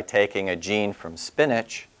actually by taking a gene from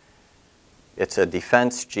spinach. It's a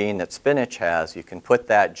defense gene that spinach has. You can put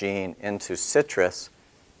that gene into citrus,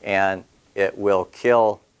 and it will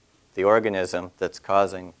kill the organism that's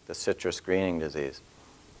causing the citrus greening disease.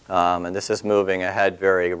 And this is moving ahead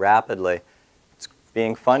very rapidly. It's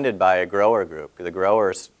being funded by a grower group. The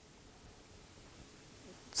growers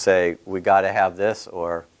say, we got to have this,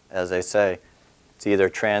 or as they say, it's either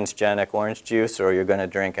transgenic orange juice or you're going to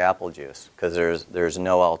drink apple juice, because there's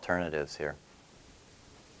no alternatives here.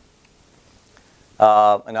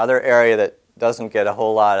 Another area that doesn't get a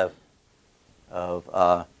whole lot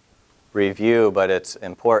of review, but it's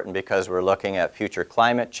important because we're looking at future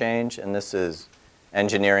climate change, and this is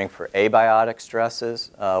engineering for abiotic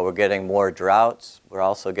stresses. We're getting more droughts. We're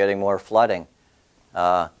also getting more flooding.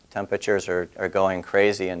 Temperatures are going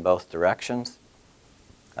crazy in both directions.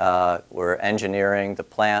 We're engineering the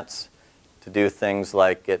plants to do things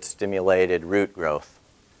like get stimulated root growth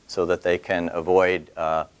so that they can avoid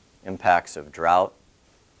impacts of drought.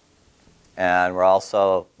 And we're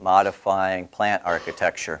also modifying plant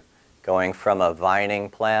architecture, going from a vining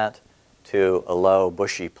plant to a low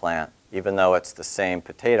bushy plant, even though it's the same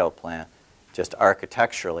potato plant. Just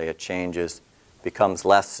architecturally it changes, becomes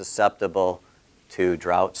less susceptible to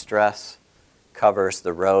drought stress, covers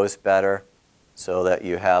the rows better so that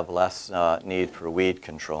you have less need for weed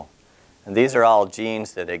control. And these are all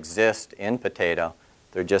genes that exist in potato.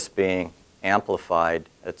 They're just being amplified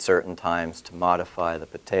at certain times to modify the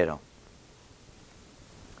potato.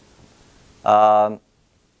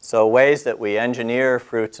 So ways that we engineer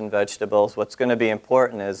fruits and vegetables, what's going to be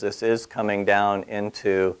important is this is coming down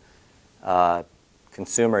into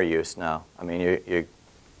consumer use now. I mean,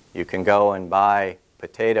 you can go and buy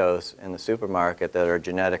potatoes in the supermarket that are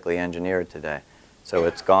genetically engineered today. So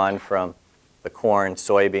it's gone from the corn,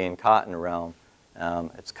 soybean, cotton realm.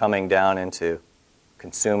 It's coming down into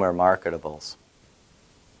consumer marketables.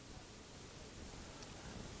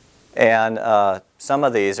 And some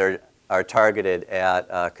of these are targeted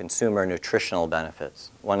at consumer nutritional benefits.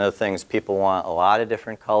 One of the things, people want a lot of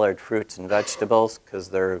different colored fruits and vegetables because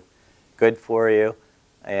they're good for you,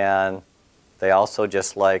 and they also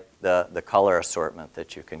just like the color assortment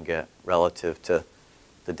that you can get relative to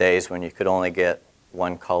the days when you could only get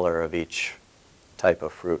one color of each type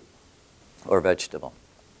of fruit or vegetable.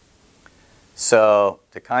 So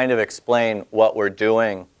to kind of explain what we're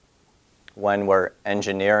doing when we're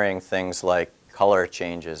engineering things like color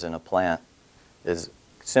changes in a plant is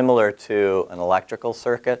similar to an electrical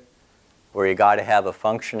circuit where you got to have a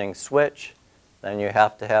functioning switch, then you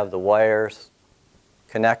have to have the wires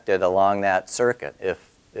connected along that circuit.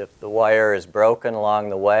 If the wire is broken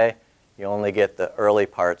along the way, you only get the early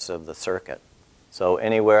parts of the circuit. So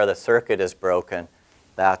anywhere the circuit is broken,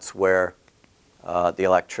 that's where the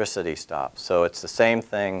electricity stops. So it's the same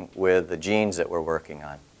thing with the genes that we're working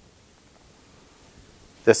on.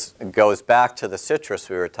 This goes back to the citrus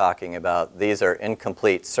we were talking about. These are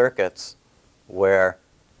incomplete circuits where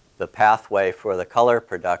the pathway for the color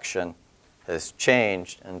production has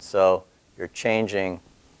changed, and so you're changing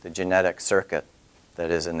the genetic circuit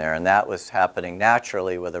that is in there. And that was happening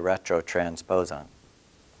naturally with a retrotransposon.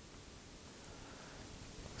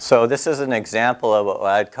 So this is an example of what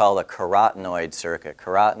I'd call a carotenoid circuit.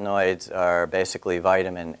 Carotenoids are basically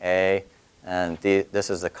vitamin A, and this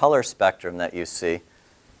is the color spectrum that you see.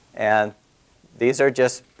 And these are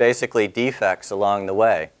just basically defects along the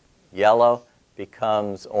way. Yellow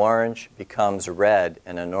becomes orange, becomes red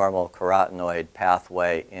in a normal carotenoid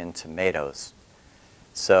pathway in tomatoes.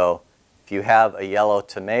 So if you have a yellow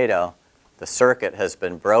tomato, the circuit has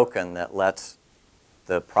been broken that lets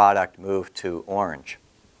the product move to orange.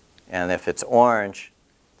 And if it's orange,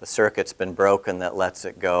 the circuit's been broken that lets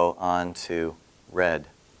it go on to red.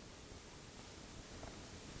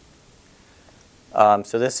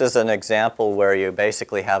 So this is an example where you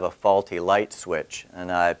basically have a faulty light switch.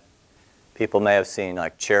 And people may have seen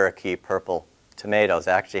like Cherokee purple tomatoes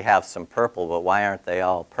actually have some purple, but why aren't they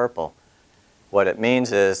all purple? What it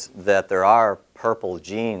means is that there are purple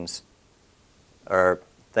genes or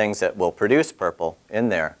things that will produce purple in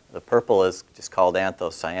there. The purple is just called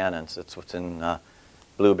anthocyanins. It's what's in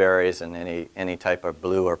blueberries and any type of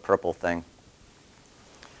blue or purple thing.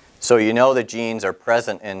 So you know the genes are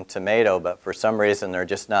present in tomato, but for some reason they're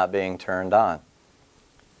just not being turned on.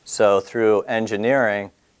 So through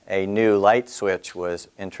engineering, a new light switch was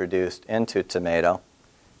introduced into tomato,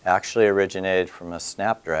 actually originated from a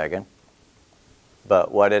snapdragon.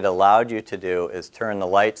 But what it allowed you to do is turn the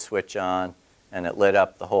light switch on and it lit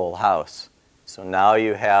up the whole house. So now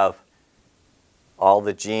you have all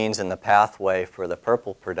the genes in the pathway for the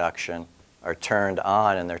purple production are turned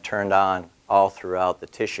on, and they're turned on all throughout the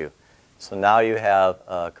tissue. So now you have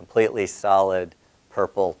a completely solid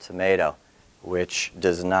purple tomato, which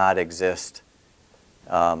does not exist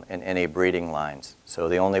in any breeding lines. So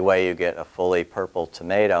the only way you get a fully purple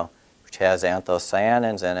tomato, which has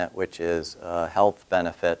anthocyanins in it, which is a health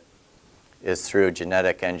benefit, is through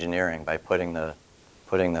genetic engineering by putting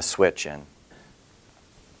the switch in.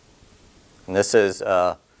 And this is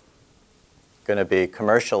going to be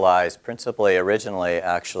commercialized principally originally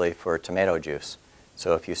actually for tomato juice.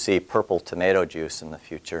 So if you see purple tomato juice in the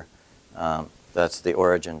future, that's the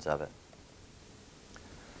origins of it.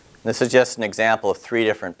 This is just an example of 3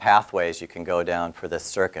 different pathways you can go down for this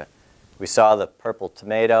circuit. We saw the purple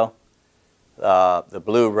tomato, the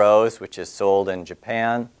blue rose, which is sold in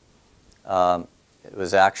Japan. It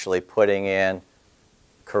was actually correcting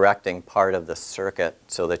part of the circuit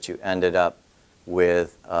so that you ended up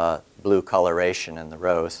with blue coloration in the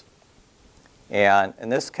rose. And in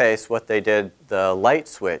this case, what they did, the light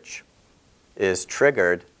switch is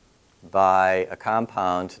triggered by a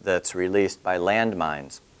compound that's released by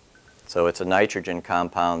landmines. So it's a nitrogen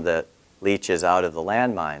compound that leaches out of the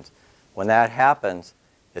landmines. When that happens,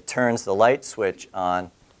 it turns the light switch on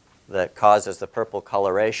that causes the purple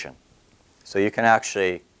coloration. So you can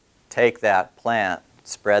actually take that plant,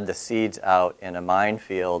 spread the seeds out in a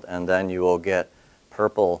minefield, and then you will get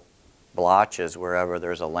purple blotches wherever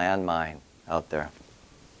there's a landmine out there.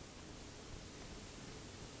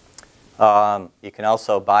 You can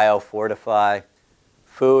also biofortify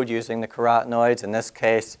food using the carotenoids. In this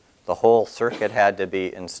case, the whole circuit had to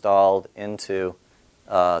be installed into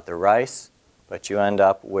the rice, but you end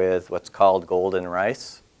up with what's called golden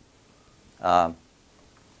rice,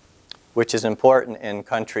 which is important in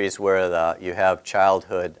countries where you have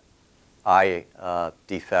childhood eye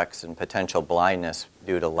defects and potential blindness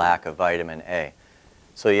due to lack of vitamin A.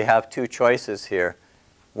 So you have 2 choices here.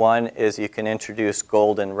 One is you can introduce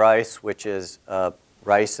golden rice, which is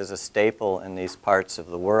rice is a staple in these parts of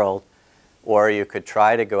the world, or you could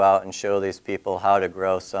try to go out and show these people how to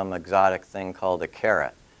grow some exotic thing called a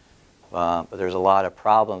carrot. But there's a lot of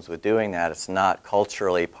problems with doing that. It's not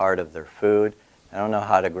culturally part of their food. I don't know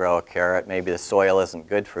how to grow a carrot. Maybe the soil isn't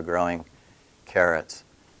good for growing carrots.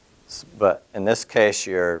 But in this case,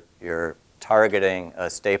 you're targeting a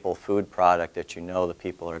staple food product that you know the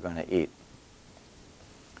people are going to eat.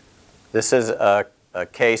 This is a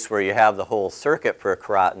case where you have the whole circuit for a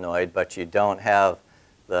carotenoid, but you don't have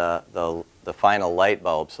the final light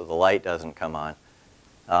bulb, so the light doesn't come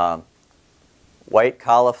on. White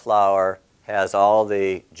cauliflower has all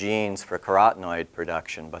the genes for carotenoid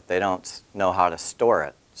production, but they don't know how to store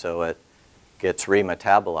it, so it gets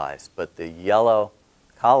remetabolized. But the yellow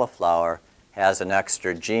cauliflower has an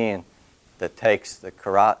extra gene that takes the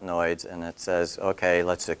carotenoids and it says, okay,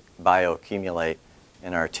 let's bioaccumulate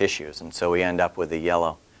in our tissues, and so we end up with the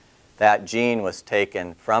yellow. That gene was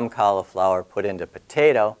taken from cauliflower, put into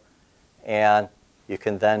potato, and you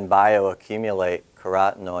can then bioaccumulate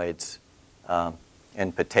carotenoids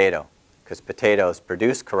in potato, because potatoes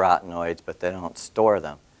produce carotenoids, but they don't store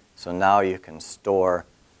them. So now you can store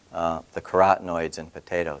the carotenoids in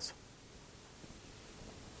potatoes.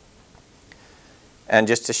 And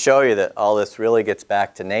just to show you that all this really gets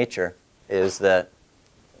back to nature is that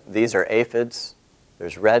these are aphids.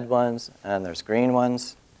 There's red ones and there's green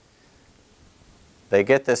ones. They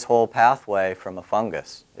get this whole pathway from a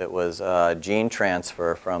fungus. It was a gene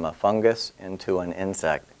transfer from a fungus into an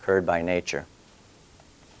insect, occurred by nature.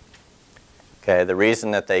 Okay, the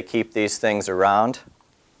reason that they keep these things around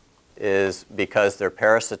is because they're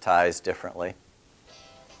parasitized differently.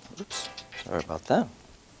 Oops, sorry about that.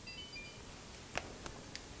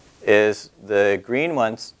 Is the green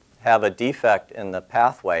ones have a defect in the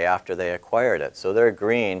pathway after they acquired it. So they're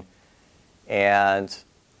green, but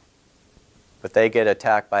they get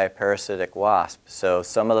attacked by a parasitic wasp. So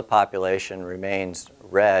some of the population remains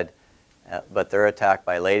red, but they're attacked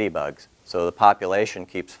by ladybugs. So the population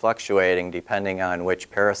keeps fluctuating depending on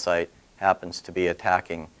which parasite happens to be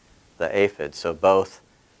attacking the aphid. So both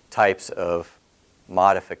types of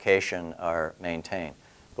modification are maintained.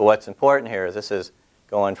 But what's important here is this is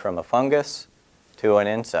going from a fungus to an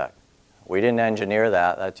insect. We didn't engineer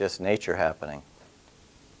that. That's just nature happening.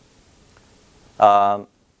 So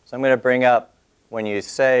I'm going to bring up, when you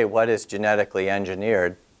say what is genetically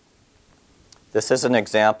engineered, this is an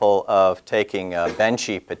example of taking a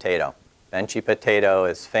benchy potato. Benchy potato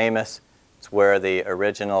is famous. It's where the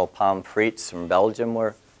original pommes frites from Belgium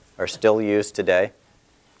are still used today.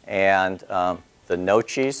 And the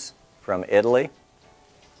gnocchis from Italy.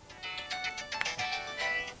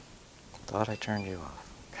 Thought I turned you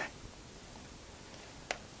off. Okay.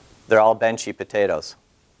 They're all benchy potatoes.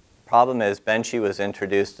 Problem is, benchy was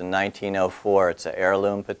introduced in 1904. It's an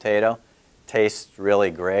heirloom potato. Tastes really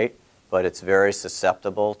great, but it's very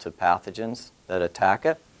susceptible to pathogens that attack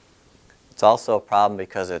it. It's also a problem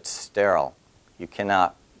because it's sterile. You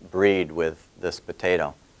cannot breed with this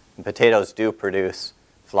potato. And potatoes do produce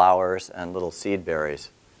flowers and little seed berries,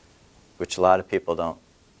 which a lot of people don't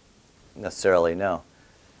necessarily know.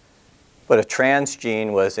 But a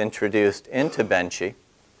transgene was introduced into benchy,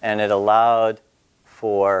 and it allowed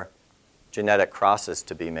for genetic crosses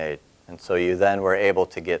to be made. And so you then were able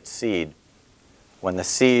to get seed. When the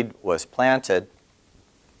seed was planted,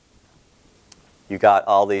 you got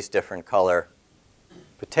all these different color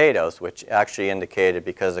potatoes, which actually indicated,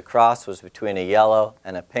 because the cross was between a yellow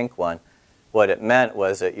and a pink one, what it meant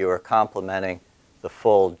was that you were complementing the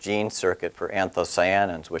full gene circuit for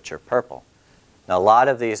anthocyanins, which are purple. Now, a lot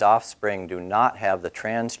of these offspring do not have the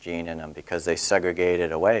transgene in them because they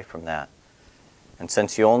segregated away from that. And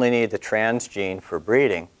since you only need the transgene for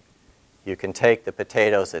breeding, you can take the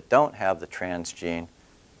potatoes that don't have the transgene,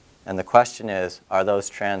 and the question is, are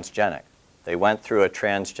those transgenic? They went through a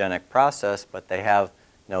transgenic process, but they have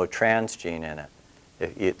no transgene in it.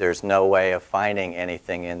 There's no way of finding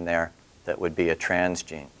anything in there that would be a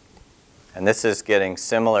transgene. And this is getting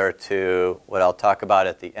similar to what I'll talk about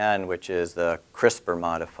at the end, which is the CRISPR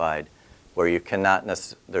modified, where you cannot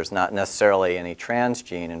there's not necessarily any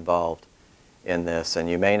transgene involved in this, and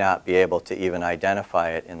you may not be able to even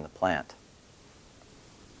identify it in the plant.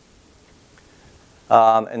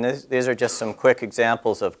 And these are just some quick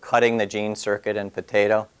examples of cutting the gene circuit in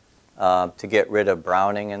potato to get rid of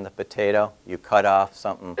browning in the potato. You cut off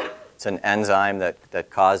something. It's an enzyme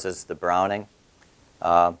that causes the browning.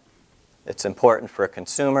 It's important for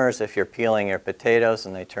consumers if you're peeling your potatoes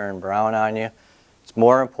and they turn brown on you. It's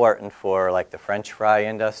more important for like the French fry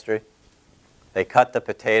industry. They cut the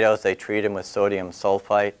potatoes, they treat them with sodium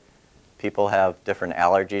sulfite. People have different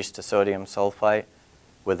allergies to sodium sulfite.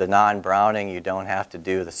 With the non-browning, you don't have to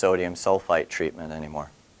do the sodium sulfite treatment anymore.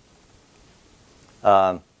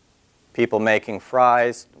 People making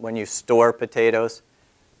fries, when you store potatoes,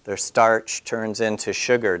 their starch turns into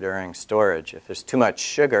sugar during storage. If there's too much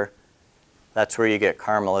sugar, that's where you get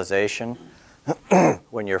caramelization.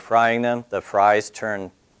 When you're frying them, the fries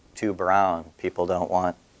turn too brown. People don't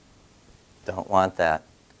want that.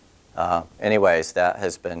 Anyways,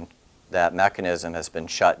 that mechanism has been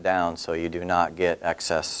shut down, so you do not get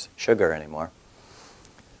excess sugar anymore.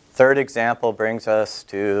 Third example brings us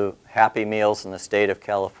to Happy Meals in the state of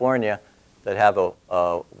California that have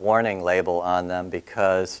a warning label on them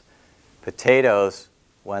because potatoes,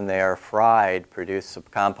 when they are fried, produce a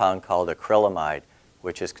compound called acrylamide,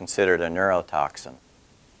 which is considered a neurotoxin.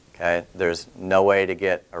 Okay? There's no way to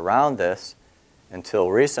get around this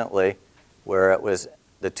until recently, where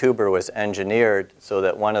the tuber was engineered so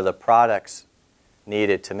that one of the products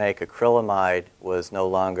needed to make acrylamide was no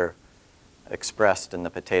longer expressed in the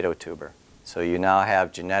potato tuber. So you now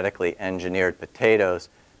have genetically engineered potatoes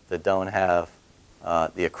that don't have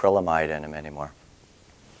the acrylamide in them anymore.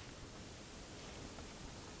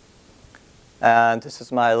 And this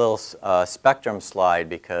is my little spectrum slide,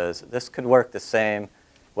 because this could work the same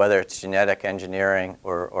whether it's genetic engineering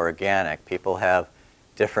or organic. People have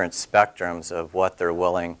different spectrums of what they're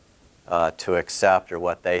willing to accept or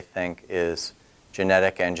what they think is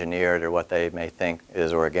genetic engineered or what they may think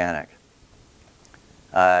is organic.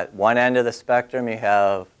 At one end of the spectrum, you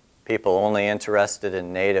have people only interested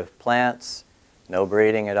in native plants, no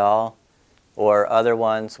breeding at all, or other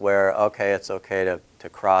ones where, okay, it's okay to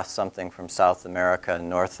cross something from South America and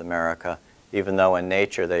North America, even though in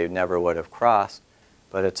nature they never would have crossed,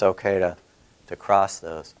 but it's okay to cross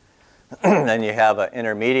those. Then you have an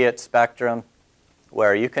intermediate spectrum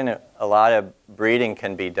where a lot of breeding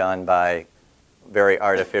can be done by very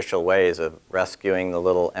artificial ways of rescuing the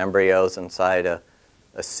little embryos inside a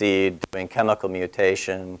seed, doing chemical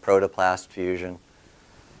mutation, protoplast fusion.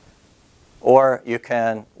 Or you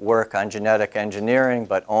can work on genetic engineering,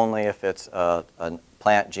 but only if it's a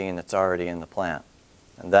plant gene that's already in the plant.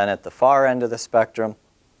 And then at the far end of the spectrum,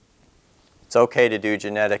 it's okay to do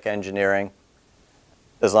genetic engineering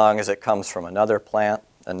as long as it comes from another plant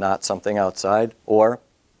and not something outside, or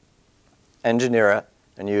engineer it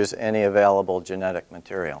and use any available genetic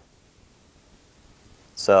material.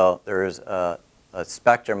 So there's a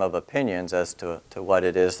spectrum of opinions as to what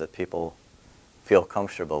it is that people feel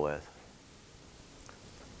comfortable with.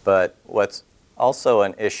 But what's also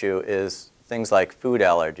an issue is things like food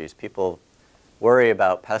allergies. People worry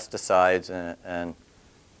about pesticides, and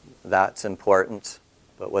that's important.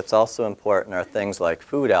 But what's also important are things like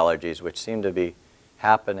food allergies, which seem to be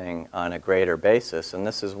happening on a greater basis. And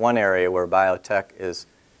this is one area where biotech is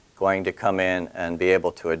going to come in and be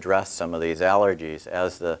able to address some of these allergies.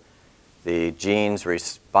 As the genes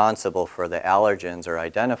responsible for the allergens are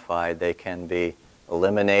identified, they can be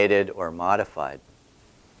eliminated or modified.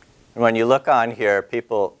 And when you look on here,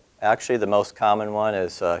 actually the most common one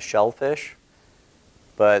is shellfish,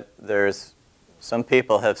 but some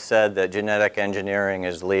people have said that genetic engineering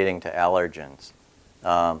is leading to allergens.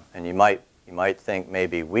 And you might think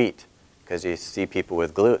maybe wheat, because you see people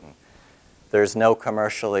with gluten. There's no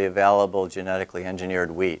commercially available genetically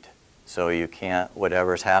engineered wheat. So you can't,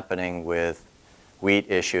 whatever's happening with wheat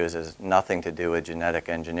issues has nothing to do with genetic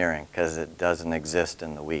engineering, because it doesn't exist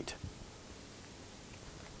in the wheat.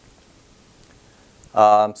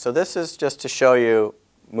 So this is just to show you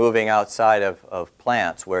moving outside of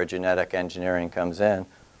plants where genetic engineering comes in.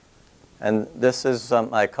 And this is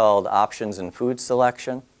something I called options in food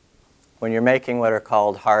selection. When you're making what are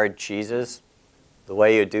called hard cheeses, the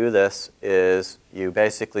way you do this is you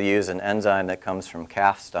basically use an enzyme that comes from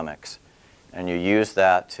calf stomachs, and you use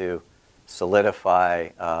that to solidify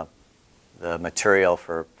the material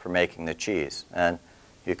for making the cheese. And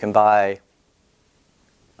you can buy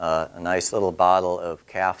a nice little bottle of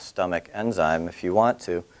calf stomach enzyme if you want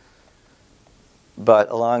to. But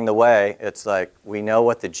along the way, it's like we know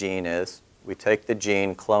what the gene is. We take the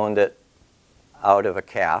gene, cloned it out of a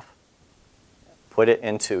calf, put it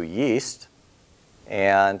into yeast,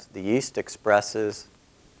 and the yeast expresses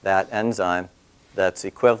that enzyme that's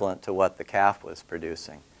equivalent to what the calf was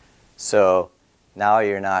producing. So now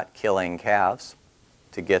you're not killing calves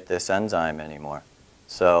to get this enzyme anymore.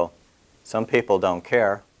 So some people don't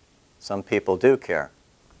care. Some people do care.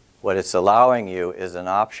 What it's allowing you is an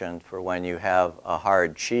option for when you have a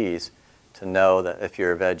hard cheese to know that if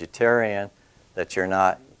you're a vegetarian, that you're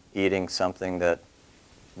not eating something that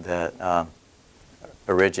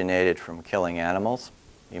originated from killing animals.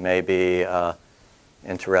 You may be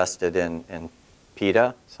interested in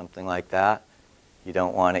PETA, something like that. You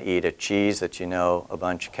don't want to eat a cheese that you know a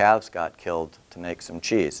bunch of calves got killed to make some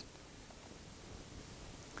cheese.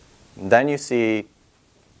 And then you see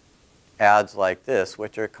ads like this,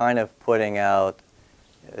 which are kind of putting out,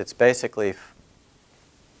 it's basically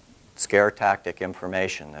scare tactic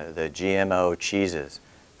information, the GMO cheeses.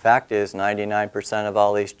 Fact is, 99% of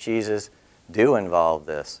all these cheeses do involve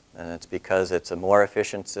this, and it's because it's a more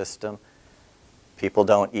efficient system. People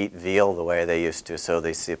don't eat veal the way they used to, so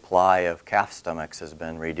the supply of calf stomachs has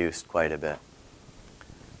been reduced quite a bit.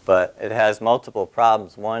 But it has multiple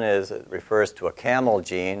problems. One is it refers to a camel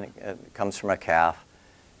gene. It comes from a calf,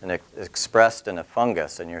 and it's expressed in a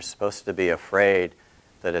fungus, and you're supposed to be afraid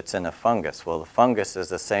that it's in a fungus. Well, the fungus is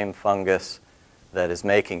the same fungus that is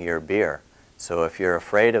making your beer. So if you're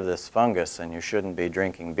afraid of this fungus, then you shouldn't be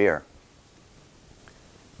drinking beer.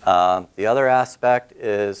 The other aspect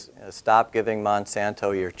is stop giving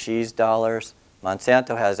Monsanto your cheese dollars.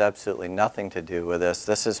 Monsanto has absolutely nothing to do with this.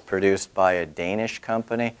 This is produced by a Danish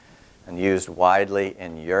company and used widely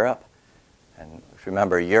in Europe. And if you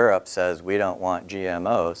remember, Europe says we don't want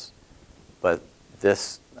GMOs, but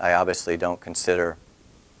this I obviously don't consider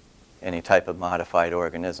any type of modified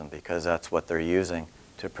organism because that's what they're using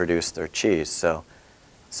to produce their cheese. So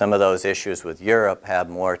some of those issues with Europe have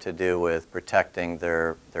more to do with protecting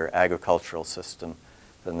their agricultural system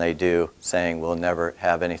than they do saying we'll never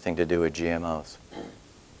have anything to do with GMOs.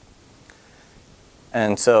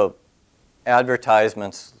 And so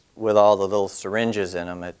advertisements with all the little syringes in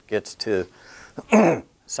them, it gets to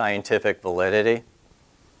scientific validity,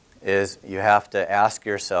 is you have to ask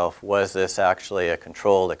yourself, was this actually a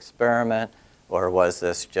controlled experiment, or was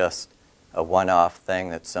this just a one-off thing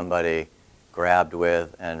that somebody grabbed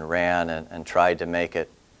with and ran and tried to make it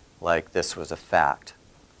like this was a fact?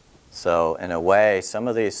 So in a way, some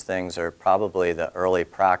of these things are probably the early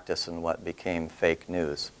practice in what became fake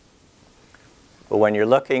news. But when you're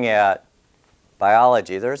looking at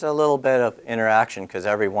biology, there's a little bit of interaction because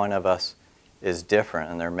every one of us is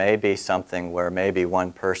different, and there may be something where maybe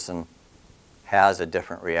one person has a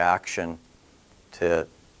different reaction to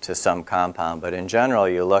some compound. But in general,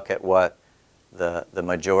 you look at what the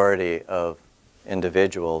majority of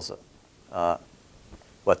individuals,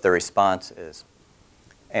 what the response is.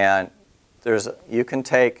 And you can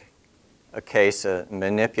take a case and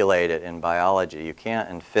manipulate it in biology. You can't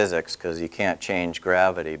in physics because you can't change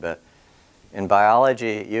gravity. But in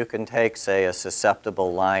biology, you can take, say, a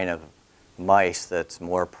susceptible line of mice that's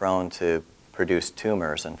more prone to produce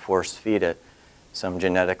tumors and force feed it some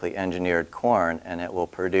genetically engineered corn, and it will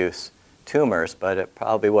produce tumors, but it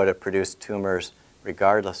probably would have produced tumors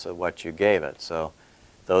regardless of what you gave it. So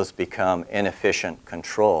those become inefficient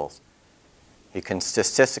controls. You can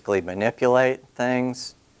statistically manipulate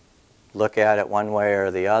things, look at it one way or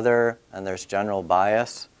the other, and there's general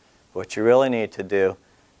bias. What you really need to do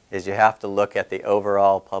is you have to look at the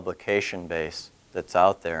overall publication base that's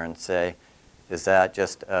out there and say, is that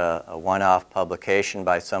just a one-off publication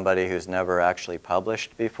by somebody who's never actually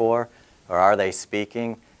published before? Or are they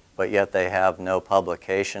speaking, but yet they have no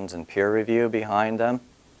publications and peer review behind them?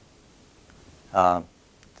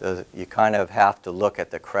 You kind of have to look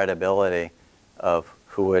at the credibility of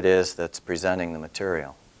who it is that's presenting the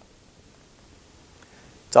material.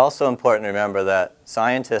 It's also important to remember that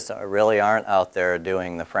scientists really aren't out there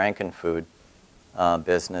doing the frankenfood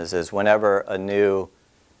business. Is whenever a new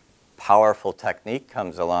powerful technique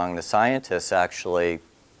comes along, the scientists actually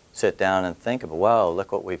sit down and think about, well,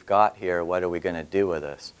 look what we've got here. What are we going to do with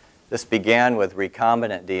this? This began with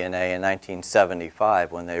recombinant DNA in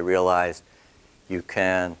 1975 when they realized you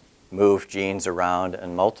can move genes around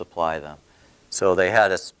and multiply them. So they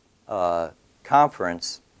had a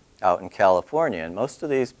conference out in California, and most of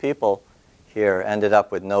these people here ended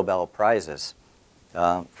up with Nobel Prizes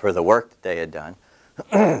for the work that they had done.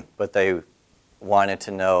 But they wanted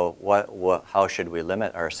to know how should we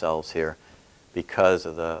limit ourselves here because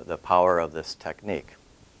of the power of this technique.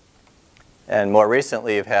 And more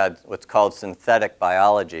recently, you've had what's called synthetic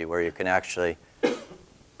biology, where you can actually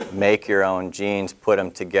make your own genes, put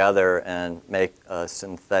them together, and make a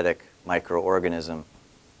synthetic microorganism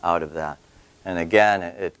out of that. And again,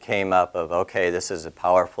 it came up of, okay, this is a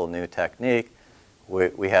powerful new technique.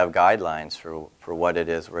 We have guidelines for what it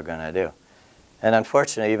is we're going to do. And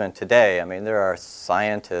unfortunately, even today, I mean, there are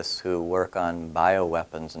scientists who work on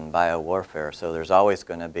bioweapons and biowarfare, so there's always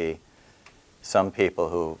going to be some people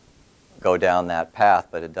who go down that path,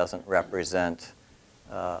 but it doesn't represent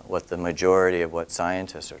what the majority of what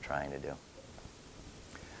scientists are trying to do.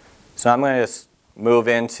 So I'm going to move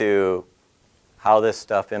into how this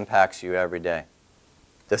stuff impacts you every day.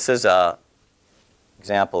 This is an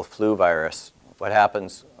example of flu virus. What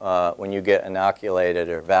happens when you get inoculated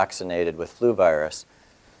or vaccinated with flu virus?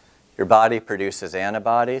 Your body produces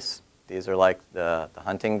antibodies. These are like the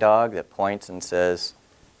hunting dog that points and says,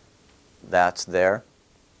 that's there.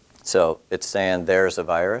 So it's saying there's a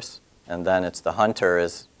virus. And then it's the hunter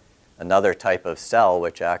is another type of cell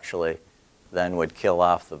which actually then would kill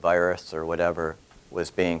off the virus or whatever was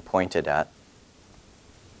being pointed at.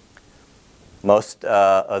 Most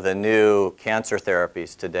of the new cancer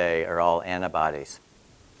therapies today are all antibodies.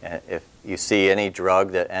 If you see any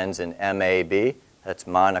drug that ends in MAB, that's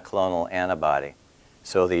monoclonal antibody.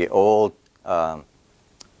 So the old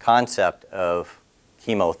concept of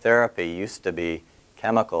chemotherapy used to be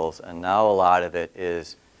chemicals, and now a lot of it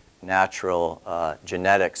is natural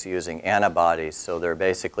genetics using antibodies. So they're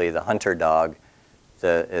basically the hunter dog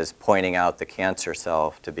that is pointing out the cancer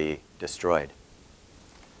cell to be destroyed.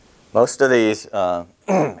 Most of these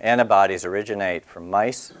antibodies originate from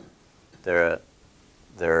mice. They're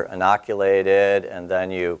inoculated, and then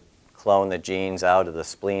you clone the genes out of the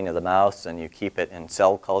spleen of the mouse, and you keep it in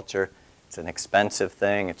cell culture. It's an expensive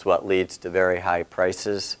thing. It's what leads to very high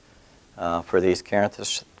prices for these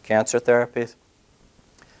cancer therapies.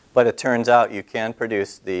 But it turns out you can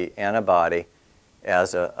produce the antibody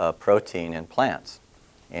as a protein in plants.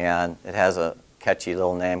 And it has a catchy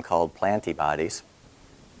little name called plantibodies.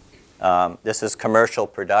 This is commercial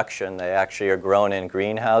production. They actually are grown in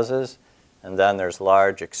greenhouses, and then there's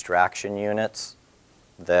large extraction units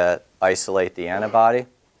that isolate the antibody.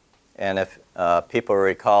 And if people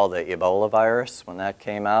recall the Ebola virus, when that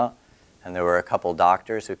came out, and there were a couple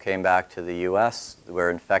doctors who came back to the US who were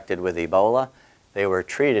infected with Ebola, they were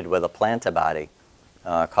treated with a plantibody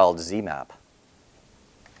called ZMapp.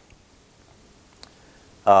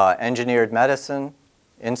 Engineered medicine,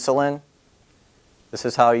 insulin. This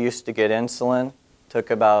is how you used to get insulin.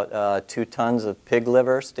 Took about 2 tons of pig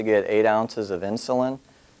livers to get 8 ounces of insulin.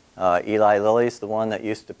 Eli Lilly's the one that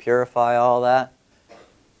used to purify all that.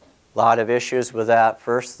 A lot of issues with that.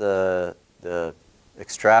 First, the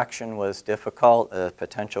extraction was difficult,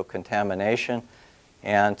 potential contamination.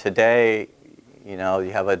 And today, you know,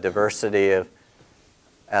 you have a diversity of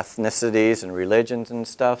ethnicities and religions and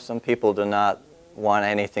stuff. Some people do not want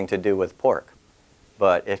anything to do with pork.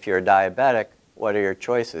 But if you're diabetic, what are your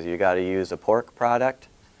choices? You got to use a pork product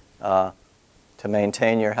to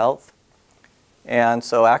maintain your health. And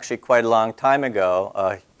so actually quite a long time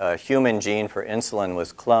ago, a human gene for insulin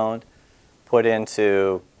was cloned,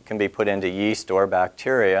 can be put into yeast or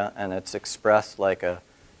bacteria, and it's expressed like a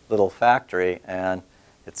little factory, and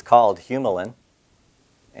it's called humulin.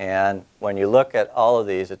 And when you look at all of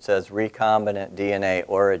these, it says recombinant DNA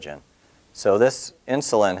origin. So this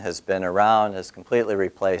insulin has been around, has completely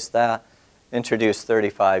replaced that, introduced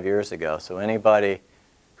 35 years ago. So anybody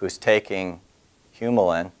who's taking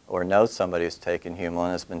humulin or knows somebody who's taken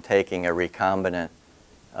humulin has been taking a recombinant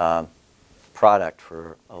product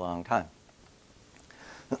for a long time.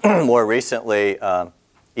 More recently,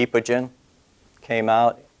 Epogen came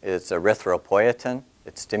out. It's erythropoietin.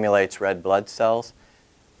 It stimulates red blood cells.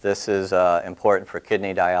 This is important for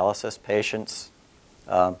kidney dialysis patients.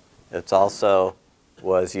 It also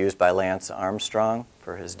was used by Lance Armstrong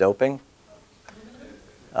for his doping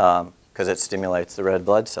because it stimulates the red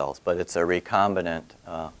blood cells, but it's a recombinant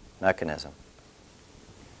mechanism.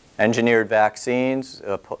 Engineered vaccines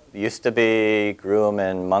used to be, grew them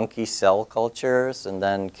in monkey cell cultures and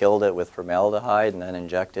then killed it with formaldehyde and then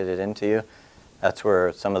injected it into you. That's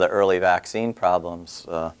where some of the early vaccine problems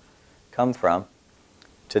come from.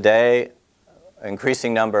 Today, an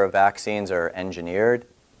increasing number of vaccines are engineered.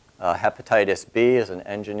 Hepatitis B is an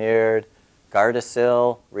engineered,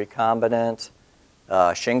 Gardasil, recombinant,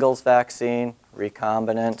 shingles vaccine,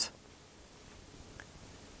 recombinant.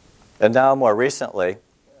 And now more recently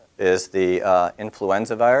is the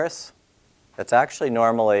influenza virus. It's actually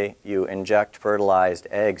normally you inject fertilized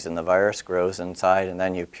eggs and the virus grows inside and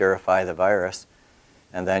then you purify the virus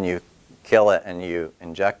and then you kill it and you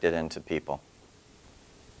inject it into people.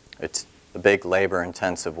 It's a big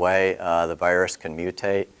labor-intensive way. The virus can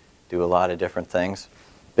mutate, do a lot of different things.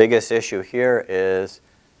 Biggest issue here is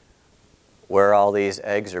where all these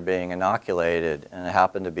eggs are being inoculated, and it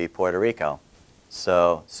happened to be Puerto Rico.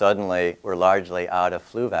 So suddenly we're largely out of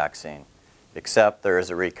flu vaccine, except there is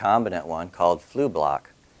a recombinant one called FluBlock.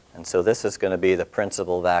 And so this is going to be the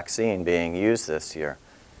principal vaccine being used this year.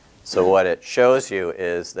 So what it shows you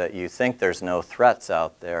is that you think there's no threats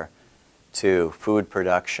out there to food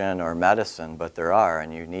production or medicine, but there are,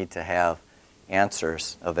 and you need to have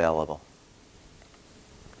answers available.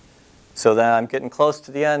 So then I'm getting close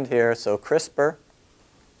to the end here. So CRISPR,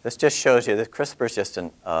 this just shows you that CRISPR is just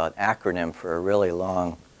an acronym for a really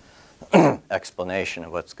long explanation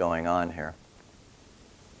of what's going on here.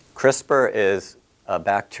 CRISPR is a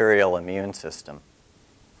bacterial immune system.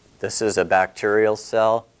 This is a bacterial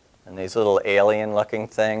cell, and these little alien-looking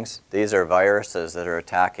things, these are viruses that are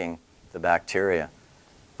attacking the bacteria.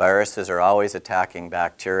 Viruses are always attacking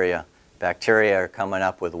bacteria. Bacteria are coming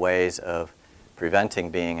up with ways of preventing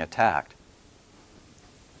being attacked.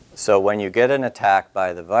 So when you get an attack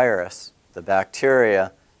by the virus, the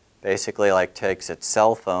bacteria basically like takes its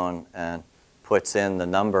cell phone and puts in the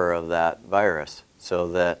number of that virus so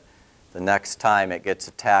that the next time it gets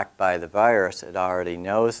attacked by the virus, it already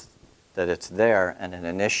knows that it's there and it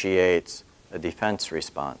initiates a defense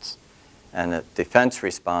response. And the defense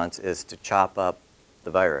response is to chop up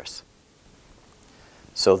the virus.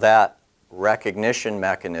 So that recognition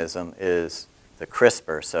mechanism is the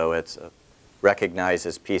CRISPR, so it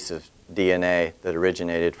recognizes piece of DNA that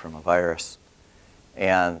originated from a virus.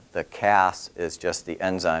 And the Cas is just the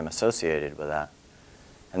enzyme associated with that.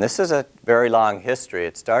 And this is a very long history.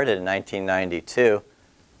 It started in 1992.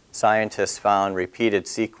 Scientists found repeated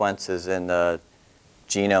sequences in the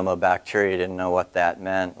genome of bacteria, didn't know what that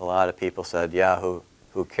meant. A lot of people said, yeah,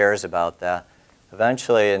 who cares about that?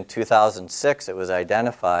 Eventually, in 2006, it was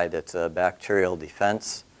identified it's a bacterial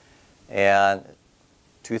defense. And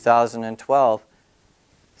 2012,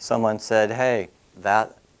 someone said, hey,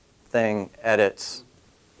 that thing edits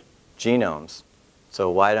genomes. So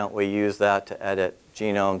why don't we use that to edit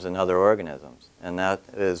genomes in other organisms. And that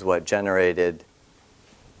is what generated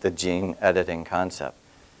the gene editing concept.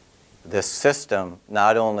 This system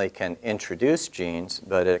not only can introduce genes,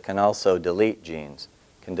 but it can also delete genes,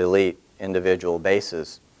 can delete individual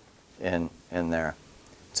bases in there.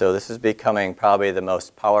 So this is becoming probably the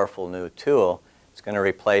most powerful new tool. It's going to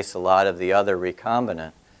replace a lot of the other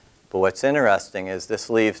recombinant. But what's interesting is this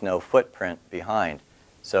leaves no footprint behind.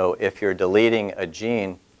 So if you're deleting a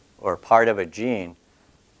gene or part of a gene,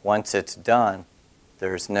 once it's done,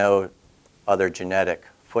 there's no other genetic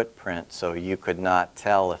footprint, so you could not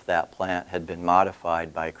tell if that plant had been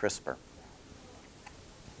modified by CRISPR.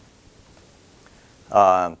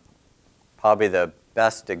 Probably the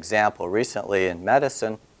best example recently in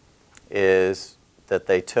medicine is that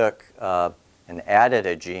they took and added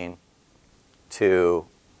a gene to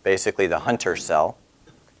basically the hunter cell.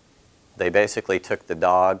 They basically took the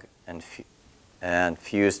dog and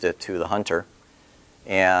fused it to the hunter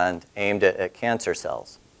and aimed it at cancer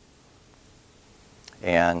cells.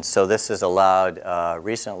 And so this has allowed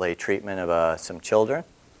recently treatment of some children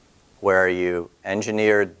where you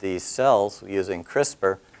engineered these cells using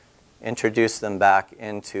CRISPR, introduced them back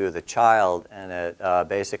into the child, and it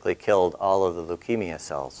basically killed all of the leukemia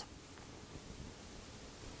cells.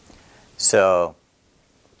 So,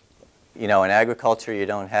 you know, in agriculture you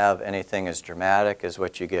don't have anything as dramatic as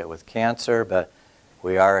what you get with cancer, but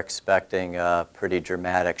we are expecting pretty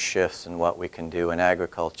dramatic shifts in what we can do in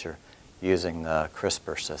agriculture using the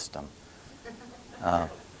CRISPR system.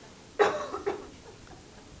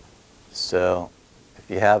 So if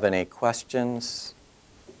you have any questions,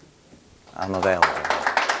 I'm available.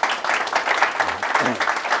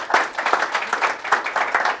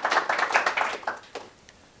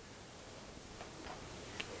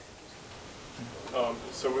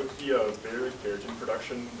 So with the various keratin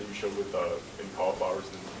production that you showed with in cauliflowers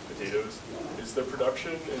and potatoes, is the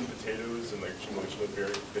production in potatoes and like accumulation of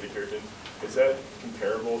beta keratin, is that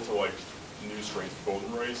comparable to like new strains of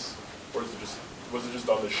golden rice, or is it just was it just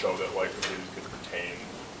on the show that like potatoes could retain?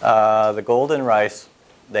 The golden rice,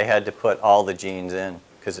 they had to put all the genes in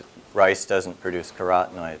because rice doesn't produce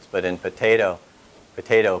carotenoids, but in potato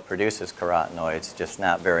produces carotenoids, just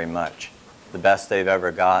not very much. The best they've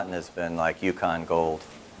ever gotten has been like Yukon Gold.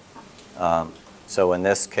 So in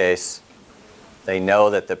this case, they know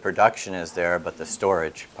that the production is there, but the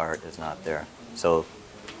storage part is not there. So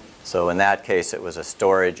in that case, it was a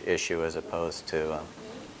storage issue as opposed to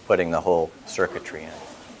putting the whole circuitry in.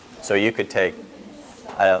 So you could take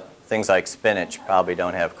things like spinach probably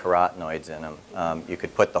don't have carotenoids in them. You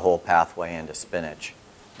could put the whole pathway into spinach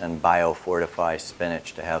and biofortify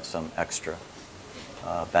spinach to have some extra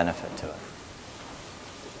benefit to it.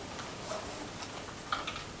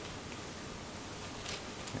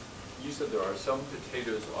 You said there are some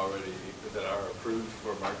potatoes already that are approved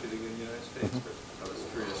for marketing in the United States, but I was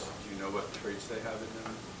curious, do you know what traits they have in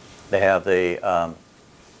them? They have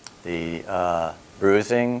the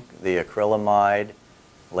bruising, the acrylamide,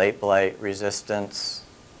 late blight resistance,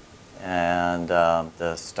 and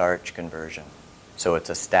the starch conversion. So it's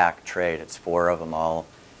a stacked trait. It's 4 of them all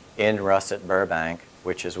in russet Burbank,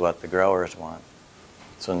 which is what the growers want.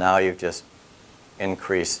 So now you've just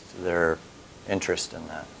increased their interest in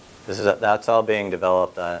that. That's all being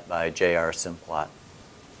developed by J.R. Simplot,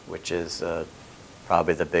 which is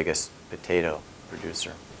probably the biggest potato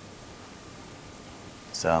producer.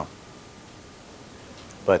 So,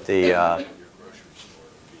 but the Your grocery store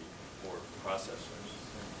would be more processors.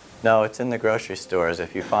 no, it's in the grocery stores.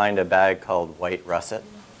 If you find a bag called white russet,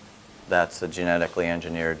 that's the genetically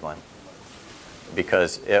engineered one,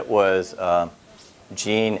 because it was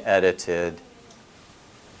gene edited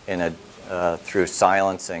in through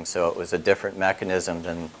silencing, so it was a different mechanism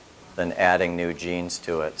than adding new genes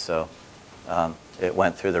to it. So it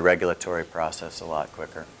went through the regulatory process a lot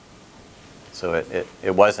quicker. So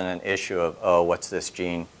it wasn't an issue of, oh, what's this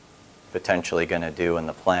gene potentially going to do in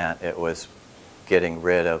the plant? It was getting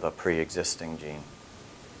rid of a pre-existing gene.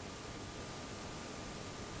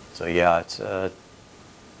 So yeah, it's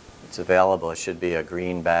available. It should be a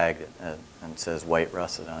green bag and says white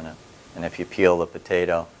russet on it. And if you peel the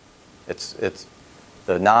potato,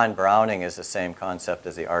 the non-browning is the same concept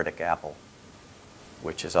as the Arctic apple,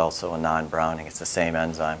 which is also a non-browning. It's the same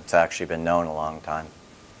enzyme. It's actually been known a long time.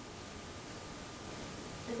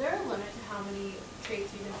 Is there a limit to how many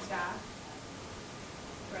traits you can stack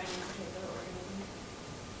for any particular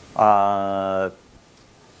organism?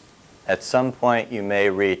 At some point, you may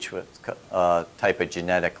reach a type of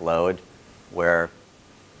genetic load where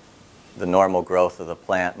the normal growth of the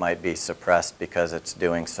plant might be suppressed because it's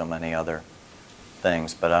doing so many other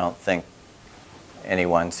things. But I don't think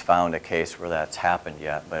anyone's found a case where that's happened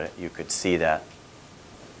yet, but you could see that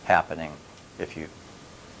happening if you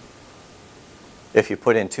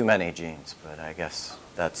put in too many genes, but I guess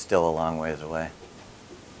that's still a long ways away.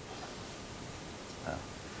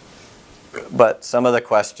 But some of the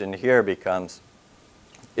question here becomes,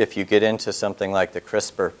 if you get into something like the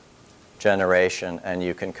CRISPR generation and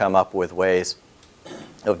you can come up with ways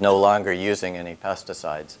of no longer using any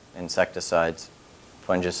pesticides, insecticides,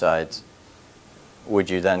 fungicides, would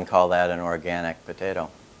you then call that an organic potato?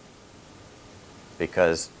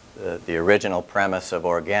 Because the original premise of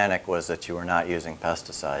organic was that you were not using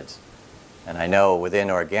pesticides. And I know within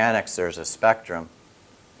organics there's a spectrum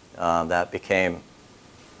that became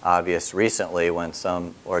obvious recently when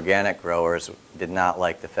some organic growers did not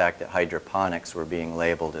like the fact that hydroponics were being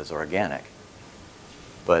labeled as organic.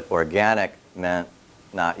 But organic meant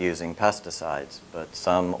not using pesticides. But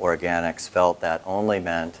some organics felt that only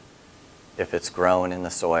meant if it's grown in the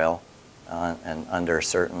soil and under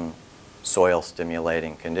certain soil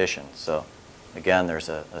stimulating conditions. So again, there's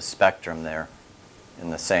a spectrum there in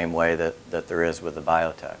the same way that there is with the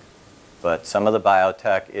biotech. But some of the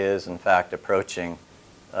biotech is in fact approaching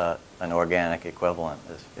an organic equivalent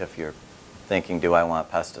if you're thinking, do I want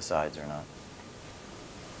pesticides or not?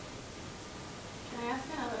 Can I ask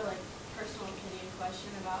another personal opinion question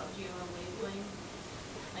about GMO labeling?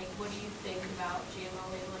 What do you think about GMO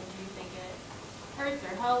labeling? Do you think it hurts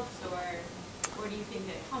or helps, or where do you think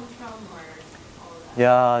that it comes from, or all of that?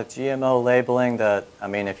 Yeah, GMO labeling,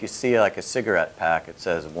 if you see like a cigarette pack, it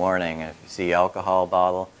says warning. If you see alcohol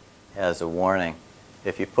bottle, it has a warning.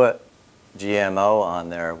 If you put GMO on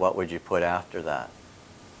there, what would you put after that?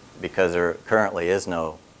 Because there currently is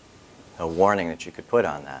no warning that you could put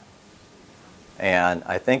on that. And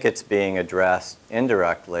I think it's being addressed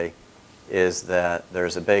indirectly is that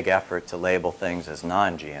there's a big effort to label things as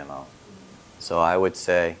non-GMO. So I would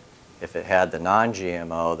say if it had the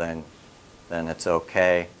non-GMO, then it's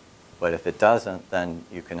okay. But if it doesn't, then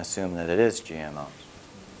you can assume that it is GMO.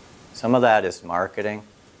 Some of that is marketing.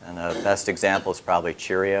 And the best example is probably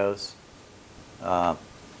Cheerios.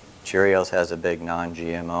 Cheerios has a big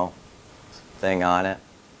non-GMO thing on it.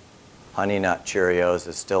 Honey Nut Cheerios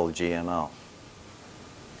is still GMO.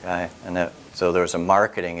 Okay? And so there's a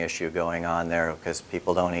marketing issue going on there because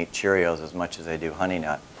people don't eat Cheerios as much as they do Honey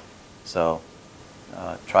Nut. So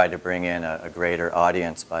try to bring in a greater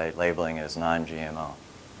audience by labeling it as non-GMO.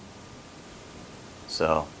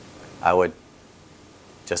 So I would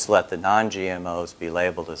just let the non-GMOs be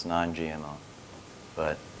labeled as non-GMO.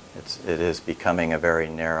 But it is becoming a very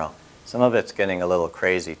narrow. Some of it's getting a little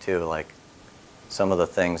crazy too, like some of the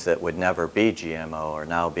things that would never be GMO are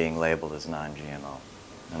now being labeled as non-GMO.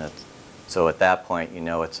 And so at that point, you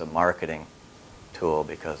know it's a marketing tool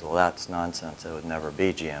because, well, that's nonsense. It would never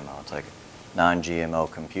be GMO. It's like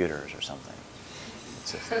non-GMO computers or something.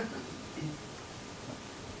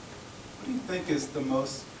 What do you think is the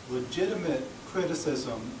most legitimate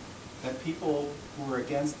criticism that people who are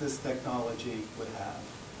against this technology would have?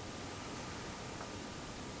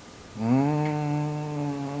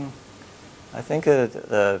 I think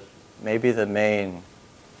maybe the main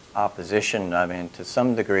opposition, to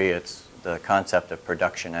some degree it's the concept of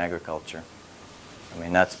production agriculture.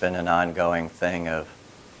 That's been an ongoing thing of,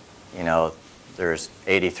 there's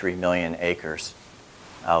 83 million acres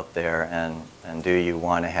out there, and do you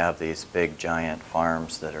want to have these big giant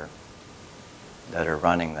farms that are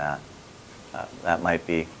running that? That might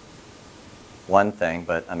be one thing,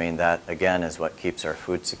 but that again is what keeps our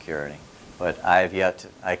food security. But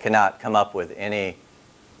I cannot come up with any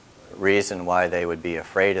reason why they would be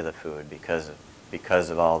afraid of the food because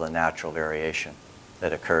of all the natural variation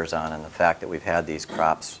that occurs on and the fact that we've had these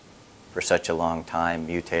crops for such a long time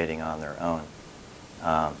mutating on their own.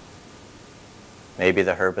 Maybe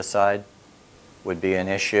the herbicide would be an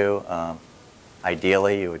issue.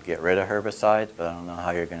 Ideally, you would get rid of herbicides, but I don't know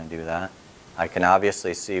how you're going to do that. I can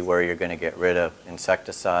obviously see where you're going to get rid of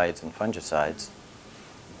insecticides and fungicides,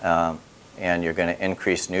 and you're going to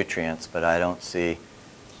increase nutrients, but I don't see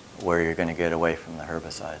where you're going to get away from the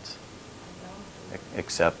herbicides.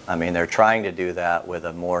 Except, they're trying to do that with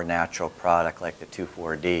a more natural product like the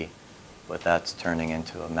 2,4-D, but that's turning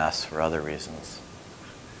into a mess for other reasons.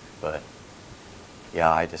 But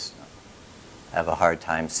yeah, I just have a hard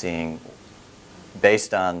time seeing,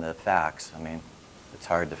 based on the facts, it's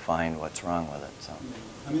hard to find what's wrong with it. So.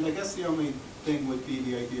 I guess the only thing would be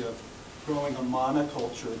the idea of growing a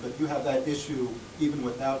monoculture, but you have that issue even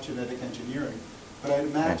without genetic engineering. But I'd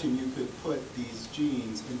imagine you could put these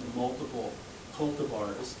genes into multiple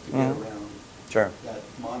cultivars to get around that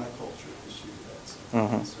monoculture issue that's a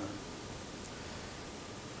concern.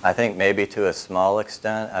 I think maybe to a small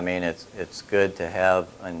extent. I mean, it's good to have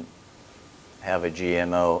a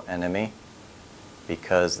GMO enemy,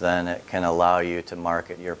 because then it can allow you to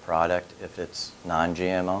market your product if it's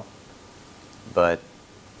non-GMO. But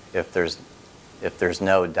if there's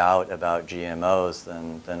no doubt about GMOs,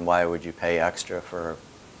 then why would you pay extra for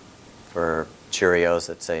Cheerios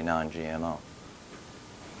that say non-GMO?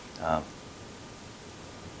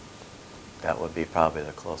 That would be probably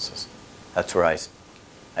the closest. That's where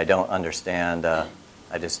I don't understand. I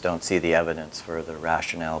just don't see the evidence for the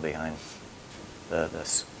rationale behind the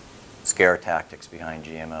scare tactics behind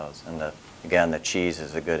GMOs. And again, the cheese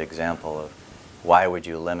is a good example of why would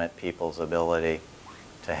you limit people's ability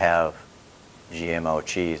to have GMO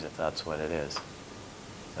cheese if that's what it is.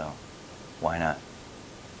 So why not?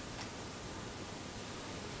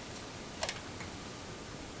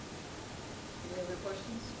 Any other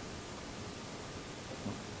questions?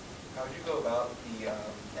 How would you go about the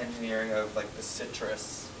engineering of like the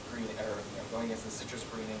citrus greening, or going against the citrus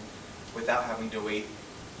greening, without having to wait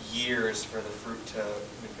years for the fruit to,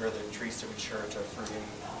 or the trees to mature to fruiting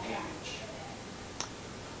age?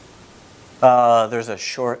 There's a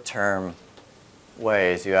short-term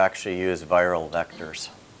ways. You actually use viral vectors,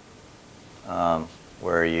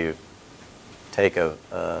 where you take a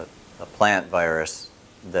plant virus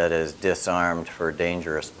that is disarmed for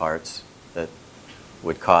dangerous parts that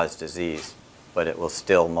would cause disease, but it will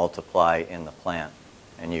still multiply in the plant.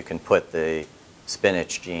 And you can put the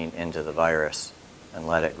spinach gene into the virus and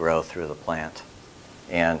let it grow through the plant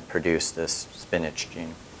and produce this spinach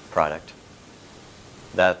gene product.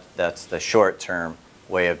 That's the short-term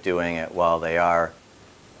way of doing it while they are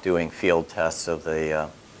doing field tests of the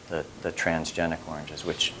transgenic oranges,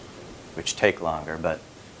 which take longer. But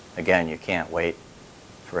again, you can't wait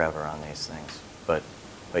forever on these things. But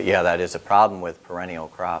yeah, that is a problem with perennial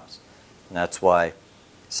crops. And that's why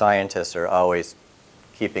scientists are always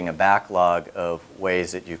keeping a backlog of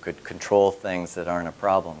ways that you could control things that aren't a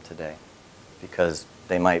problem today, because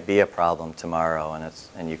they might be a problem tomorrow,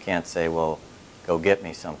 and you can't say, well, go get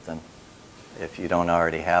me something if you don't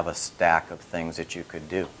already have a stack of things that you could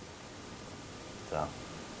do. So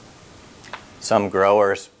some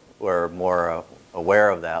growers were more aware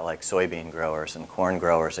of that, like soybean growers, and corn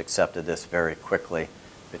growers accepted this very quickly.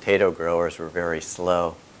 Potato growers were very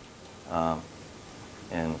slow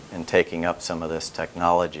in taking up some of this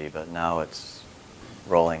technology, but now it's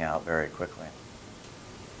rolling out very quickly.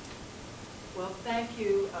 Well, thank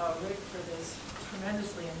you, Rick, for this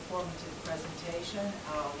tremendously informative presentation.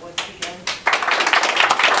 Once again,